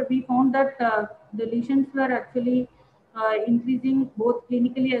tapered, we found that the lesions were actually increasing both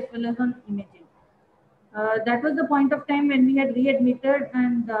clinically as well as on imaging. That was the point of time when we had readmitted,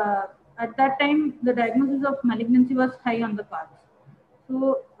 and at that time the diagnosis of malignancy was high on the cards.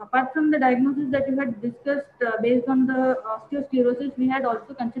 So apart from the diagnosis that you had discussed based on the osteosclerosis, we had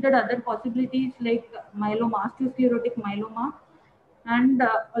also considered other possibilities like myeloma, osteosclerotic myeloma, and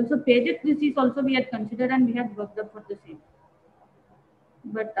also Paget's disease also we had considered, and we had worked up for the same.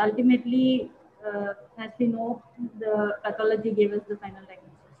 But ultimately, as we know, the pathology gave us the final diagnosis.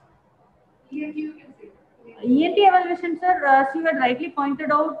 ENT evaluation, sir, as you had rightly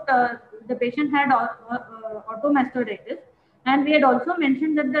pointed out, the patient had automastoiditis, and we had also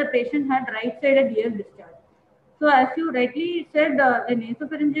mentioned that the patient had right-sided ear discharge. So, as you rightly said, a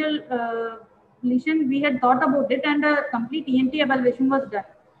nasopharyngeal lesion, we had thought about it, and a complete ENT evaluation was done.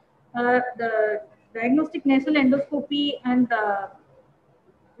 The diagnostic nasal endoscopy and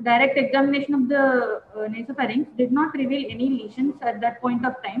direct examination of the nasopharynx did not reveal any lesions at that point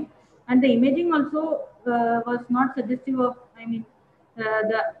of time, and the imaging also was not suggestive of,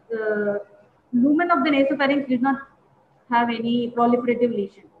 the lumen of the nasopharynx did not have any proliferative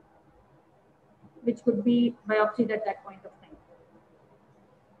lesion, which could be biopsied at that point of time.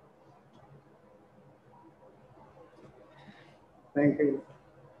 Thank you.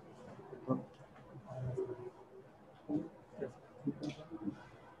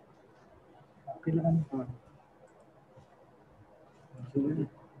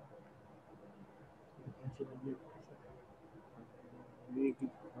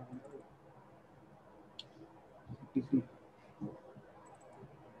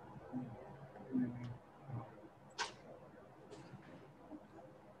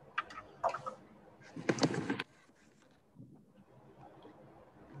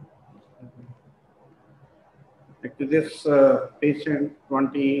 Actually, this patient,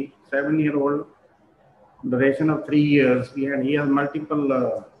 27-year-old, duration of 3 years, he has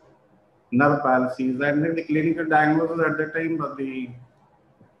multiple nerve palsies, and the clinical diagnosis at that time was the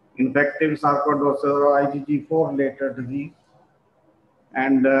infective sarcoidosis or IgG4 related disease,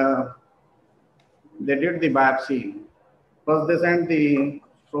 and they did the biopsy. First, they sent the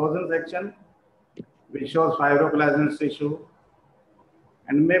frozen section, which shows fibrocollagenous tissue,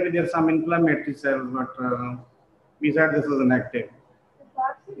 and maybe there's some inflammatory cells, but we said this is inactive.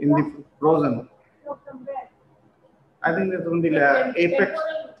 In the frozen, I think it's on the apex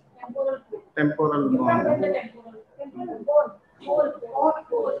temporal bone.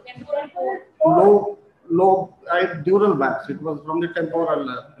 Low dural biopsy. It was from the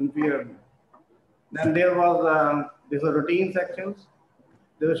temporal inferior. Then there was these are routine sections.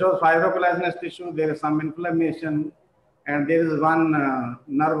 There shows fibrocollagenous tissue. There is some inflammation, and there is one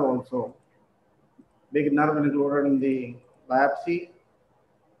nerve also. Big nerve included in the biopsy,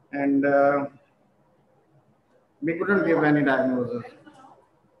 and we couldn't give any diagnosis.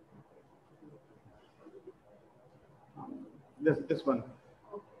 This one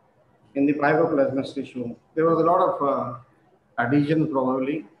in the fibrocollagenous tissue, there was a lot of adhesions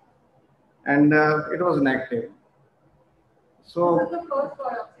probably, and it was inactive. So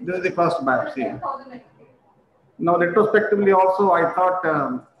this is the first biopsy. Now, retrospectively, also I thought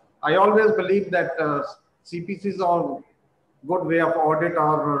I always believed that CPCs are good way of audit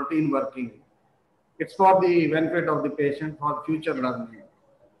or routine working. It's for the benefit of the patient for future learning.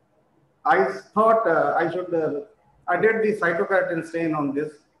 I thought I did the cytokeratin stain on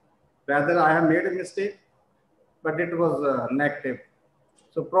this. Rather, I have made a mistake, but it was negative.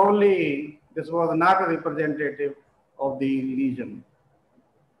 So probably this was not a representative of the lesion.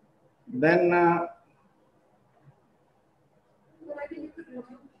 Then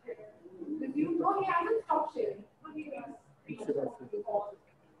he hasn't stopped sharing.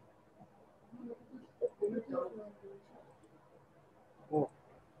 oh.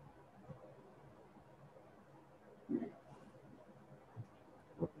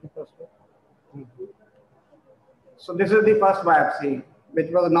 So this is the first biopsy,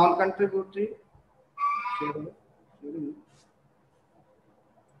 which was non-contributory.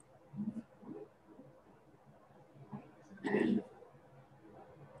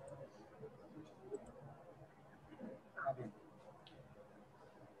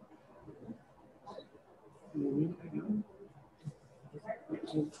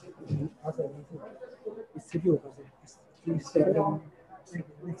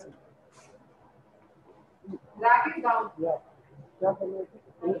 Drag it down.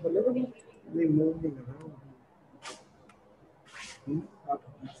 We moving around.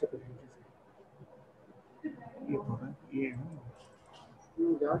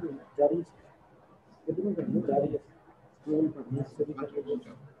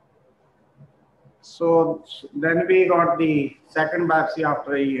 So then we got the second biopsy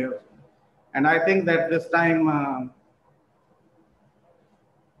after a year, and I think that this time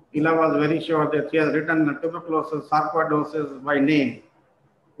Ila was very sure that she has written tuberculosis, sarcoidosis by name,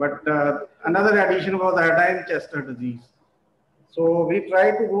 but another addition was iodine Chester disease. So we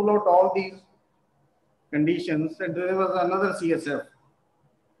tried to rule out all these conditions, and there was another CSF.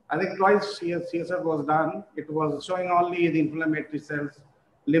 I think twice CSF was done. It was showing only the inflammatory cells,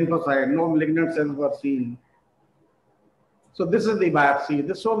 lymphocyte, no malignant cells were seen. So this is the biopsy.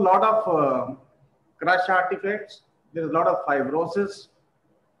 This shows a lot of crush artifacts. There is a lot of fibrosis.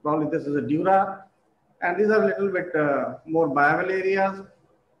 Probably this is a dura. And these are a little bit more bioval areas,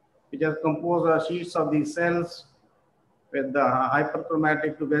 which are composed of sheets of these cells with the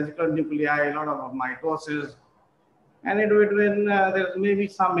hyperchromatic to vesicle nuclei, a lot of mitosis. And in between, there's maybe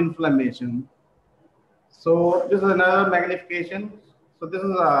some inflammation. So this is another magnification. So this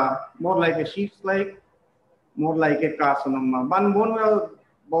is more like a sheet-like, more like a carcinoma. One bone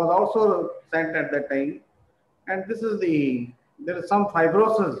was also sent at that time. And this is there is some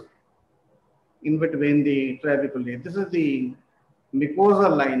fibrosis in between the trabeculae. This is the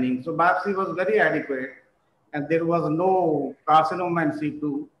mucosal lining. So biopsy was very adequate, and there was no carcinoma in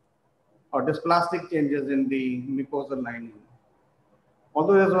situ or dysplastic changes in the mucosal lining.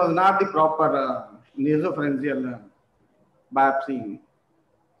 Although this was not the proper nasopharyngeal biopsy.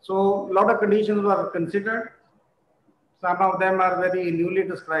 So a lot of conditions were considered. Some of them are very newly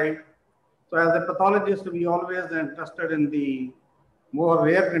described. So as a pathologist, we always interested in the more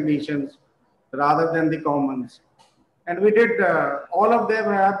rare conditions rather than the commons. And we did, all of them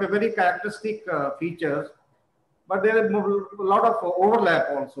have very characteristic features, but there is a lot of overlap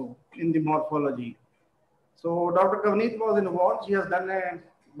also in the morphology. So Dr. Kavneet was involved. She has done a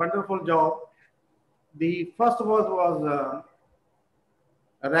wonderful job. The first was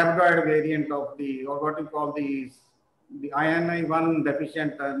a rhabdoid variant of the, or what you call the INI1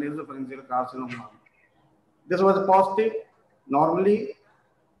 deficient nasopharyngeal carcinoma. This was positive normally.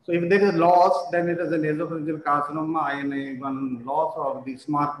 So if there is loss, then it is a nasopharyngeal carcinoma, INI1 loss, or the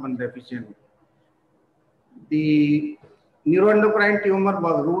SMARC1 deficient. The neuroendocrine tumor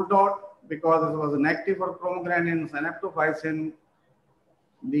was ruled out because it was inactive for chromogranin, synaptophysin.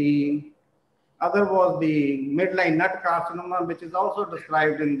 The other was the midline nut carcinoma, which is also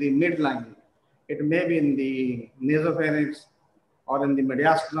described in the midline. It may be in the nasopharynx or in the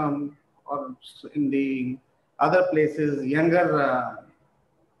mediastinum or in the other places, younger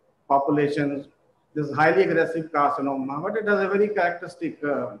populations. This is highly aggressive carcinoma, but it has a very characteristic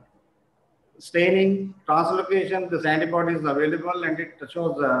staining, translocation. This antibody is available and it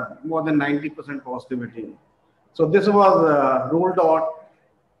shows more than 90% positivity. So this was ruled out,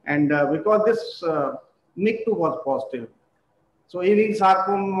 and because this MIC2 was positive. So Ewing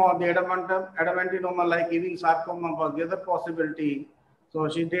sarcoma, the adamantinoma like Ewing sarcoma was the other possibility. So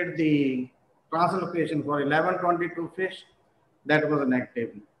she did the translocation for 1122 fish, that was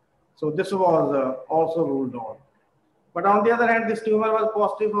inactive. So this was also ruled out. But on the other hand, this tumor was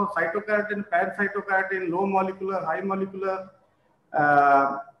positive for cytokeratin, pan-cytokeratin, low molecular, high molecular.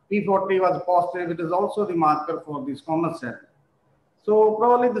 P40 was positive. It is also the marker for the squamous cell. So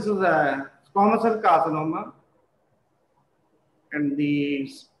probably this is a squamous cell carcinoma. And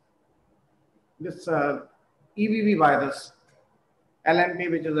this EBV virus, LNP,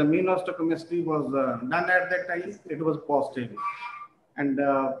 which is immunohistochemistry, was done at that time. It was positive. And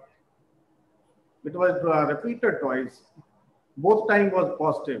it was repeated twice. Both times was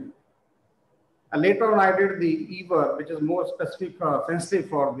positive. Later on, I did the EVER, which is more specific, sensitive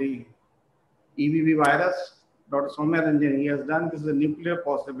for the EBV virus. Dr. Soumya Ranjan, he has done. This is a nuclear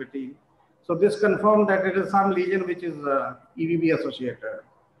possibility. So this confirmed that it is some lesion which is EBV associated.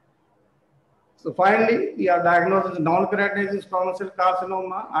 So finally, we are diagnosed as non-keratinized squamous cell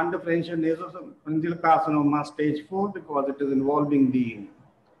carcinoma, undifferentiated nasopharyngeal carcinoma, stage 4, because it is involving the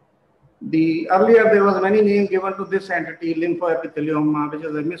earlier there was many names given to this entity, lymphoepithelioma, which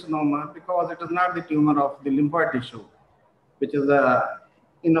is a misnomer because it is not the tumor of the lymphoid tissue, which is a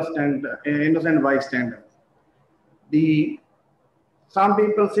innocent bystander. Some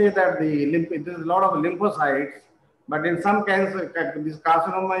people say that there is a lot of lymphocytes, but in some cancer, this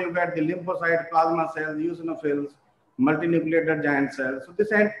carcinoma, you get the lymphocyte, plasma cells, eosinophils, multinucleated giant cells. So this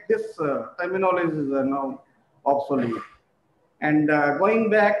terminology is now obsolete. And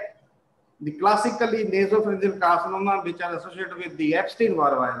going back, the classically nasopharyngeal carcinoma, which are associated with the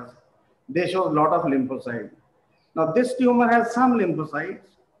Epstein-Barr virus, they show a lot of lymphocytes. Now, this tumor has some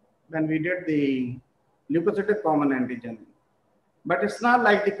lymphocytes when we did the leukocytic common antigen, but it's not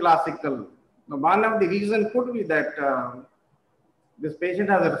like the classical. Now, one of the reasons could be that this patient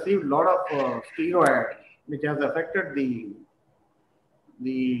has received a lot of steroid, which has affected the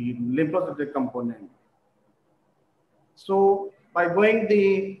lymphocytic component. So, by going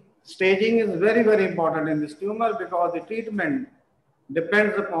the staging is very, very important in this tumor because the treatment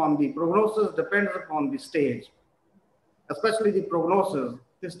depends upon the prognosis, depends upon the stage, especially the prognosis.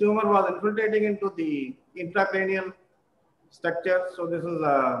 This tumor was infiltrating into the intracranial structure. So this is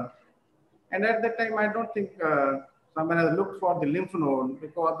and at that time, I don't think someone has looked for the lymph node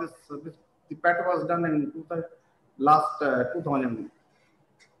because the PET was done in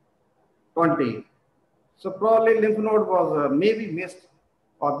 2020. So probably lymph node was maybe missed,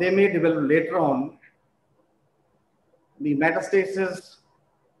 or they may develop later on. The metastasis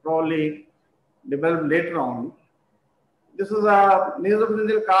probably develop later on. This is a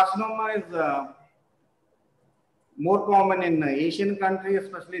nasopharyngeal carcinoma is more common in Asian countries,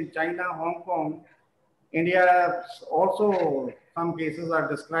 especially in China, Hong Kong. India also some cases are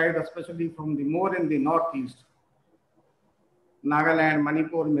described, especially from the more in the northeast, Nagaland,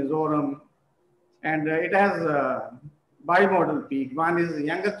 Manipur, Mizoram, and it has bimodal peak. One is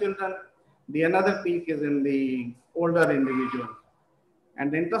younger children, the another peak is in the older individuals.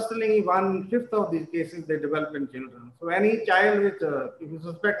 And interestingly, 1/5 of these cases they develop in children. So any child with, if you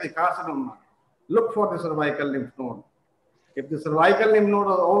suspect the carcinoma, look for the cervical lymph node. If the cervical lymph node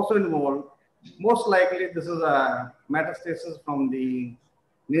is also involved, most likely this is a metastasis from the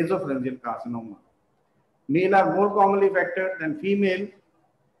nasopharyngeal carcinoma. Male are more commonly affected than female.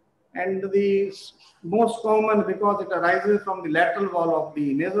 And the most common, because it arises from the lateral wall of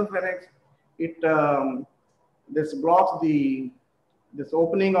the nasopharynx, this blocks this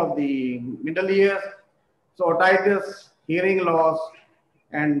opening of the middle ears. So otitis, hearing loss,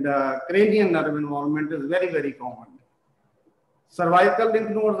 and cranial nerve involvement is very, very common. Cervical lymph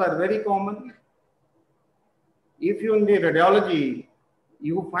nodes are very common. if you in the radiology,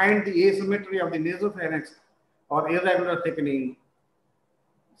 you find the asymmetry of the nasopharynx or irregular thickening,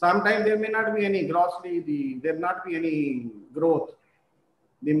 sometimes there may not be any grossly, there not be any growth.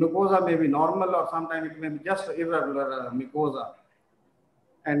 The mucosa may be normal, or sometimes it may be just irregular mucosa.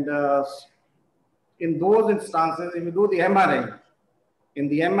 And in those instances, if you do the MRI, in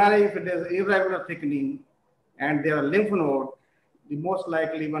the MRI, if it is irregular thickening and there are lymph nodes, the most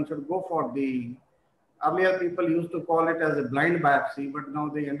likely one should go for the, earlier people used to call it as a blind biopsy, but now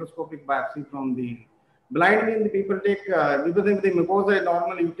the endoscopic biopsy from the, blind means the people take, because if the mucosa is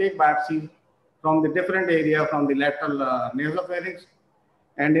normal, you take biopsies from the different area, from the lateral nasopharynx.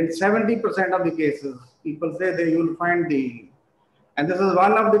 And in 70% of the cases, people say that you will find the, and this is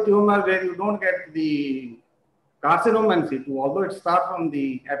one of the tumors where you don't get the carcinoma in situ, although it starts from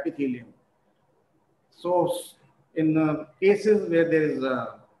the epithelium. So in cases where there is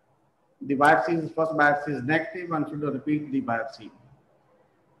the biopsy, first biopsy is negative, one should repeat the biopsy.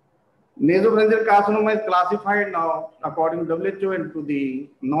 Nasopharyngeal carcinoma is classified now according to WHO into the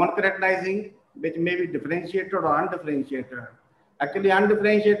non-keratinizing, which may be differentiated or undifferentiated. Actually,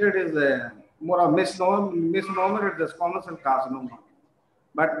 undifferentiated is more of misnomer, it is squamous cell carcinoma.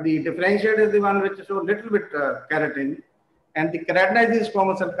 But the differentiated is the one which shows little bit keratin, and the keratinizing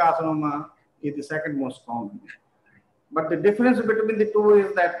squamous cell carcinoma is the second most common. But the difference between the two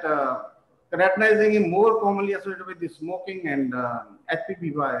is that keratinizing is more commonly associated with the smoking and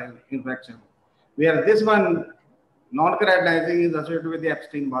HPV viral infection, where this one, non-keratinizing, is associated with the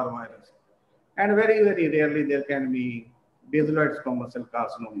Epstein-Barr virus. And very, very rarely there can be basaloid squamous cell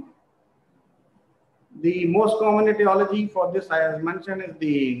carcinoma. The most common etiology for this, I have mentioned, is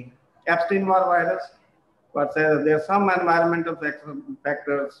the Epstein-Barr virus, but there are some environmental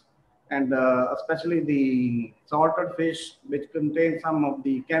factors, and especially the salted fish, which contain some of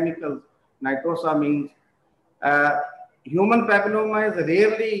the chemicals, nitrosamines. Human papilloma is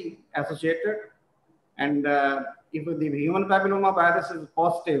rarely associated, and if the human papilloma virus is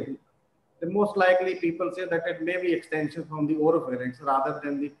positive, then most likely people say that it may be extension from the oropharynx rather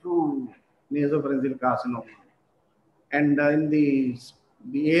than the true nasopharyngeal carcinoma. And in the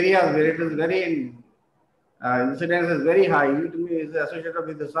areas where it is very, incidence is very high, it is associated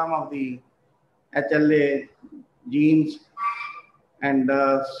with some of the HLA genes, and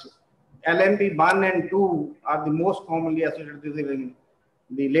LMP1 and 2 are the most commonly associated with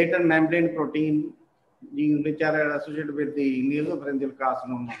the latent membrane protein genes, which are associated with the nasopharyngeal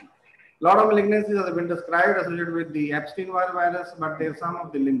carcinoma. A lot of malignancies have been described associated with the Epstein-Barr virus, but there are some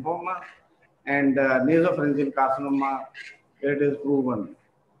of the lymphoma and nasopharyngeal carcinoma, it is proven.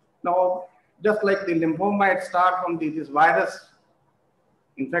 Now, just like the lymphoma, it starts from this virus.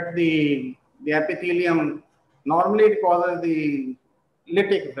 In fact, the epithelium, normally it causes the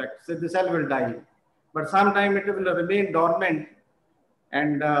lytic effect, so the cell will die. But sometimes it will remain dormant,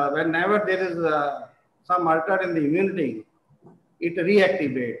 and whenever there is some alter in the immunity, it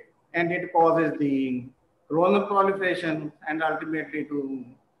reactivates, and it causes the clonal proliferation and ultimately to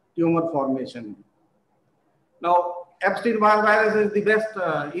tumor formation. Now, Epstein-Barr virus is the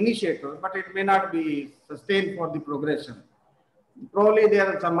best initiator, but it may not be sustained for the progression. Probably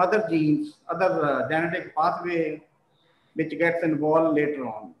there are some other genes, other genetic pathway which gets involved later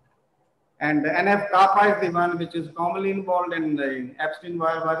on. And NF-kappa is the one which is commonly involved in the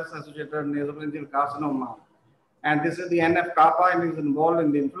Epstein-Barr virus associated nasopharyngeal carcinoma. And this is the NF-kappa and is involved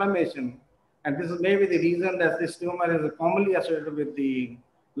in the inflammation. And this is maybe the reason that this tumor is commonly associated with the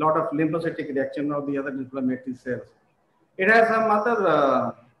lot of lymphocytic reaction of the other inflammatory cells. It has some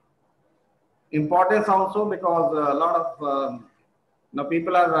other importance also, because a lot of now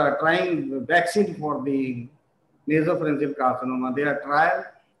people are trying vaccine for the nasopharyngeal carcinoma. They are trial,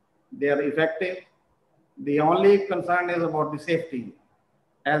 they are effective. The only concern is about the safety,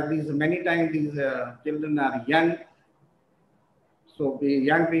 as these many times these children are young. So the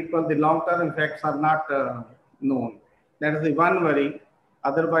young people, the long-term effects are not known. That is the one worry.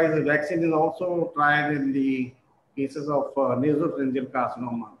 Otherwise, the vaccine is also tried in the cases of nasopharyngeal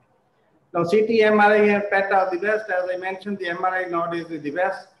carcinoma. Now, CT, MRI, and PET are the best. As I mentioned, the MRI nowadays is the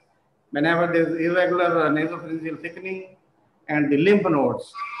best. Whenever there is irregular nasopharyngeal thickening and the lymph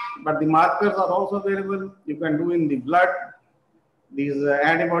nodes, but the markers are also available. You can do in the blood. These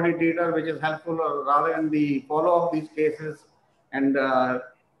antibody titer, which is helpful rather in the follow of these cases, and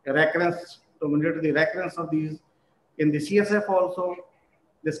recurrence, to monitor the recurrence of these. In the CSF also,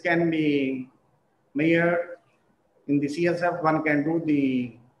 this can be measured. In the CSF, one can do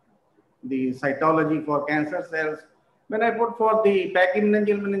the cytology for cancer cells. When I put for the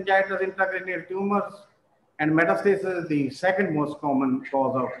pachymeningeal meningitis, intracranial tumors, and metastasis is the second most common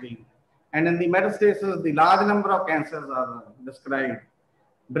cause of the And in the metastasis, the large number of cancers are described.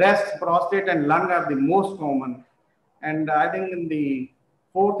 Breast, prostate, and lung are the most common. And I think in the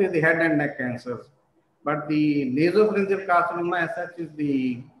fourth is the head and neck cancers. But the nasopharyngeal carcinoma as such is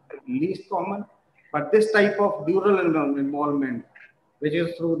the least common. But this type of dural involvement, which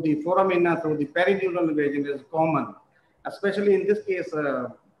is through the foramina, through the peridural invasion, is common. Especially in this case,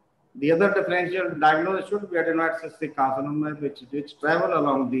 the other differential diagnosis should be adenoid cystic carcinoma, which travel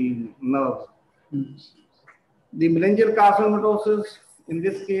along the nerves. The meningeal carcinomatosis, in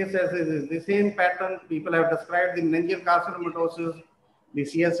this case, as is the same pattern. People have described the meningeal carcinomatosis, the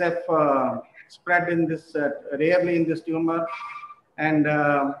CSF spread in this, rarely in this tumor, and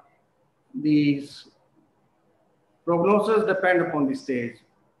the prognosis depend upon the stage.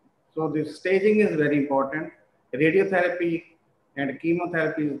 So the staging is very important. Radiotherapy and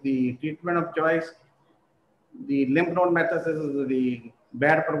chemotherapy is the treatment of choice. The lymph node metastasis is the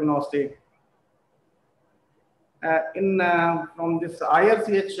bad prognostic. From this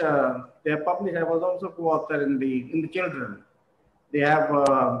IRCH, they have published. I was also co-author in the children. They have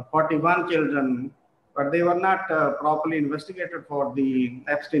 41 children, but they were not properly investigated for the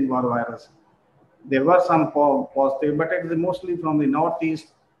Epstein-Barr virus. There were some positive, but it is mostly from the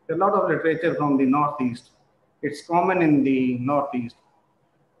Northeast. There's a lot of literature from the Northeast. It's common in the Northeast.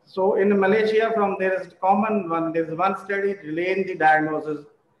 So in Malaysia, there is common one. There is one study delaying the diagnosis,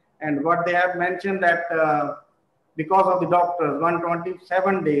 and what they have mentioned that because of the doctors,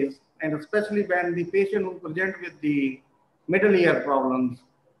 127 days, and especially when the patient who present with the middle ear problems,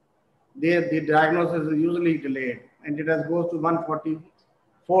 the diagnosis is usually delayed, and it has goes to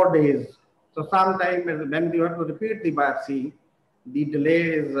 144 days. So sometimes when you have to repeat the biopsy, the delay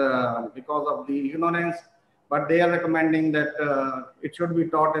is because of the ignorance, but they are recommending that it should be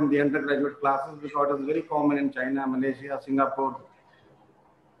taught in the undergraduate classes because it is very common in China, Malaysia, Singapore.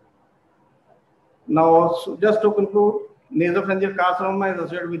 Now, so just to conclude, nasopharyngeal carcinoma is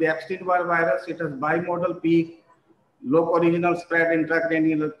associated with the Epstein-Barr virus. It has bimodal peak, local regional spread,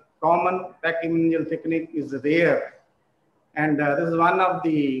 intracranial. Common pachymeningeal thickening is rare. And this is one of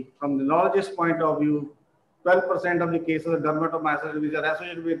the, from the neurologist point of view, 12% of the cases of dermatomyositis which are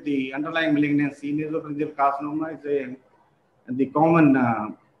associated with the underlying malignancy, nasopharyngeal carcinoma is the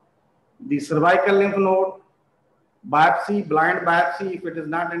common, the cervical lymph node, biopsy, blind biopsy, if it is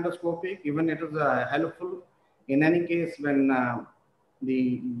not endoscopic, even it is helpful in any case when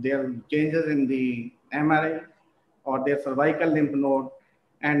there are changes in the MRI or their cervical lymph node,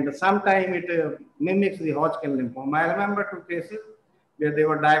 and sometimes it mimics the Hodgkin lymphoma. I remember 2 cases where they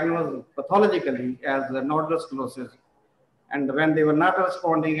were diagnosed pathologically as nodular sclerosis, and when they were not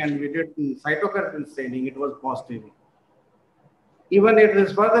responding and we did the cytokeratin staining, it was positive. Even it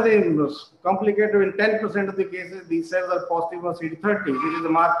is further complicated. In 10% of the cases, these cells are positive for CD30, which is a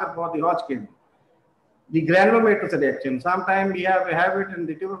marker for the Hodgkin. The granulomatous reaction, sometimes we have it in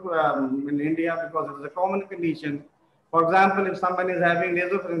the in India because it is a common condition. For example, if someone is having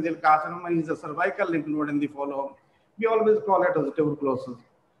nasopharyngeal carcinoma, is a cervical lymph node in the follow-up, we always call it as tuberculosis.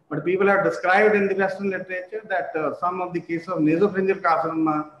 But people have described in the Western literature that some of the cases of nasopharyngeal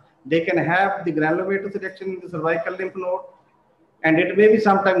carcinoma, they can have the granulomatous reaction in the cervical lymph node, and it may be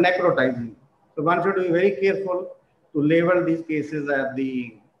sometimes necrotizing. So one should be very careful to label these cases as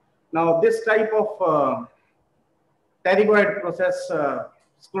the. Now this type of pterygoid process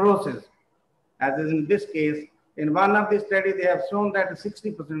sclerosis, as is in this case, in one of the studies they have shown that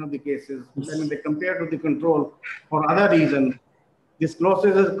 60% of the cases, when they compare to the control for other reasons, the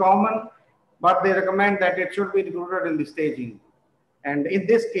sclerosis is common, but they recommend that it should be included in the staging. And in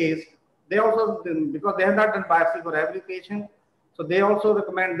this case, they also, because they have not done biopsy for every patient, so they also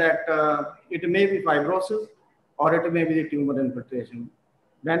recommend that it may be fibrosis or it may be the tumor infiltration.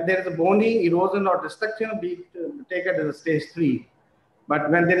 When there is a bony erosion or destruction, we take it as a stage 3. But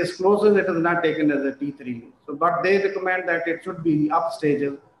when there is sclerosis, it is not taken as a T3. So, but they recommend that it should be up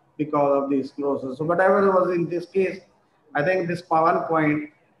stages because of the sclerosis. So whatever was in this case, I think this one point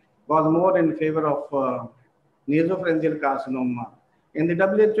was more in favor of nasopharyngeal carcinoma. In the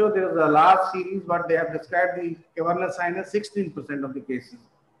WHO, there is a large series, but they have described the cavernous sinus 16% of the cases.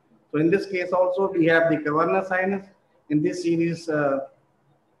 So in this case also, we have the cavernous sinus. In this series, about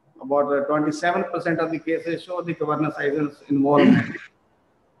 27% of the cases show the cavernous sinus involvement.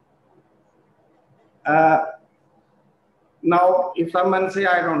 Now, if someone say,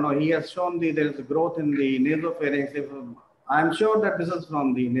 I don't know, he has shown there is a growth in the nasopharynx, I'm sure that this is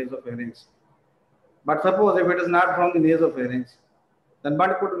from the nasopharynx. But suppose if it is not from the nasopharynx, then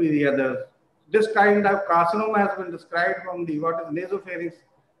what could be the other? This kind of carcinoma has been described from the what is nasopharynx,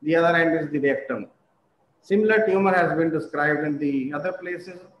 the other end is the rectum. Similar tumor has been described in the other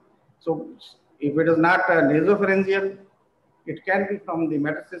places. So if it is not nasopharyngeal, it can be from the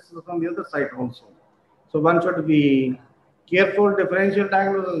metastasis from the other side also. So one should be careful. Differential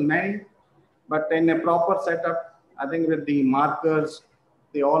diagnosis is many, but in a proper setup, I think with the markers,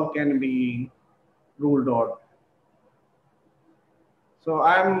 they all can be ruled out. So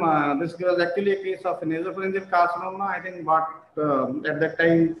this was actually a case of nasopharyngeal carcinoma. I think at that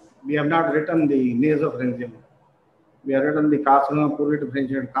time, we have not written the nasopharyngeal. We have written the carcinoma, purely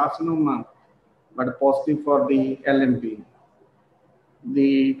differentiated carcinoma, but positive for the LMP.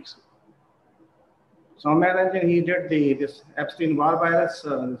 The Soumya, he did this Epstein-Barr virus,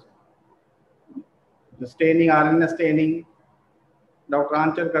 the staining, RNA staining. Dr.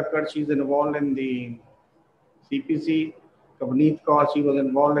 Anchal Kakkar, she's involved in the CPC. Kavneet Kaur, she was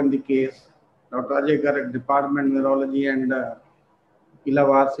involved in the case. Dr. Ajay Garg, Department Neurology, and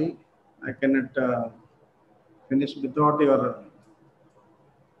Ilavarsi. I cannot finish without your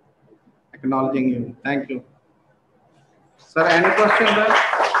acknowledging you. Thank you. Sir, any questions, sir?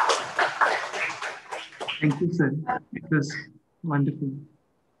 Thank you, sir. It was wonderful.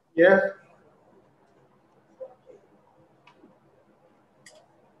 Yes.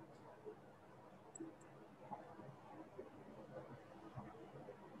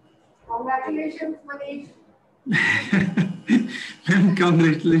 Congratulations, Manish.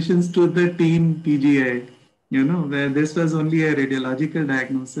 Congratulations to the team PGI. You know, where this was only a radiological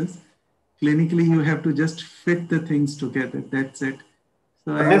diagnosis. Clinically, you have to just fit the things together. That's it.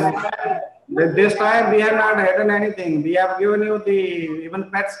 So this time we have not written anything. We have given you the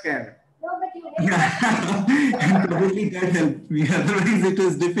even PET scan. And probably that helped me. Otherwise, it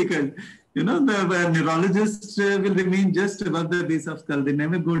was difficult. You know, the neurologists will remain just above the base of skull. They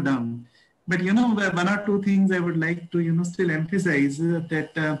never go down. But, you know, one or two things I would like to, you know, still emphasize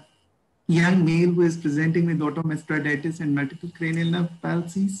that young male who is presenting with otomastoiditis and multiple cranial nerve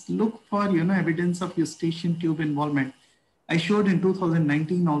palsies, look for, you know, evidence of eustachian tube involvement. I showed in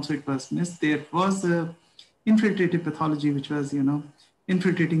 2019 also it was missed. There was a infiltrative pathology which was, you know,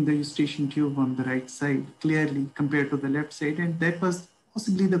 infiltrating the eustachian tube on the right side clearly compared to the left side, and that was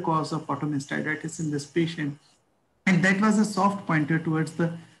possibly the cause of otomastoiditis in this patient. And that was a soft pointer towards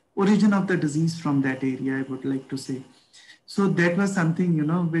the origin of the disease from that area, I would like to say. So that was something, you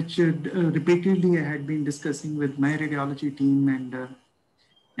know, which repeatedly I had been discussing with my radiology team,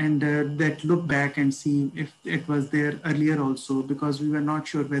 and that look back and see if it was there earlier also, because we were not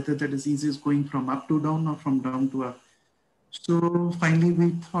sure whether the disease is going from up to down or from down to up. So finally,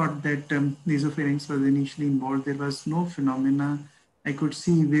 we thought that nasopharynx was initially involved. There was no phenomena. I could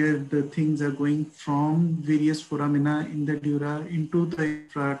see where the things are going from various foramina in the dura into the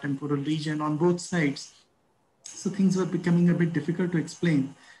infratemporal region on both sides. So things were becoming a bit difficult to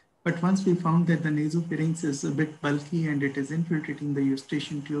explain. But once we found that the nasopharynx is a bit bulky and it is infiltrating the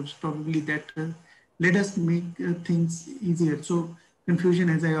eustachian tubes, probably that led us to make things easier. So confusion,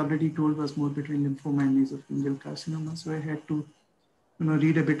 as I already told, was more between lymphoma and nasopharyngeal carcinoma. So I had to, you know,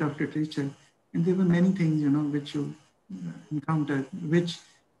 read a bit of literature, and there were many things, you know, which you encounter, which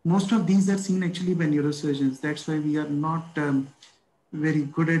most of these are seen actually by neurosurgeons. That's why we are not very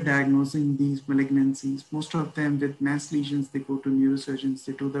good at diagnosing these malignancies. Most of them with mass lesions, they go to neurosurgeons,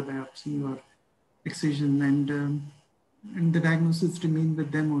 they do the biopsy or excision, and the diagnosis remain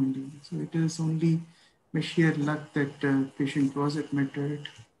with them only. So it is only by sheer luck that patient was admitted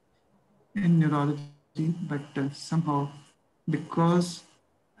in neurology, but somehow, because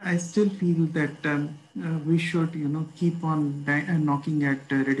I still feel that we should, you know, keep on knocking at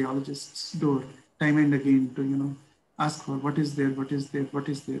radiologists' door time and again to, you know, ask for what is there, what is there, what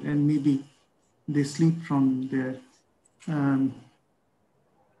is there, and maybe they sleep from their,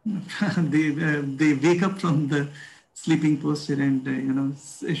 they wake up from the sleeping posture and, you know,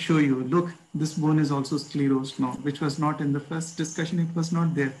 show you, look, this bone is also sclerosed now, which was not in the first discussion, it was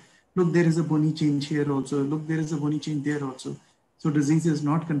not there. Look, there is a bony change here also. Look, there is a bony change there also. So disease is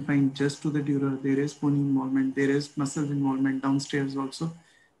not confined just to the dura. There is bony involvement, there is muscle involvement downstairs also.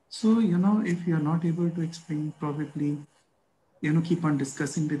 So, you know, if you're not able to explain, probably, you know, keep on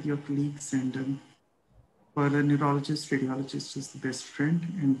discussing with your colleagues. And for a neurologist, radiologist is the best friend,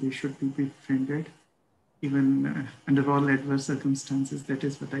 and they should be befriended, even under all adverse circumstances. That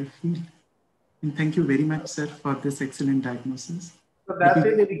is what I feel. And thank you very much, sir, for this excellent diagnosis. So that is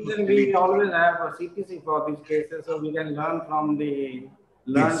the reason we always have a CPC for these cases, so we can learn from the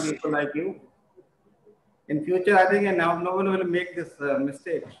learned people like you. In future, I think no one will make this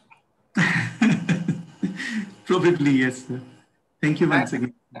mistake. Probably, yes, sir. Thank you once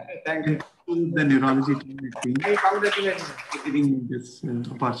again. Thank you. To the neurology team Congratulations for giving me this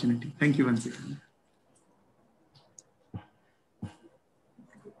opportunity. Thank you once again.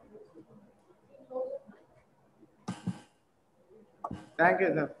 Thank you,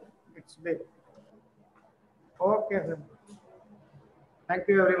 sir. It's big. Okay, sir. Thank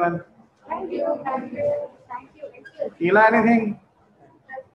you, everyone. Thank you. Thank you. Thank you. Sheila, anything?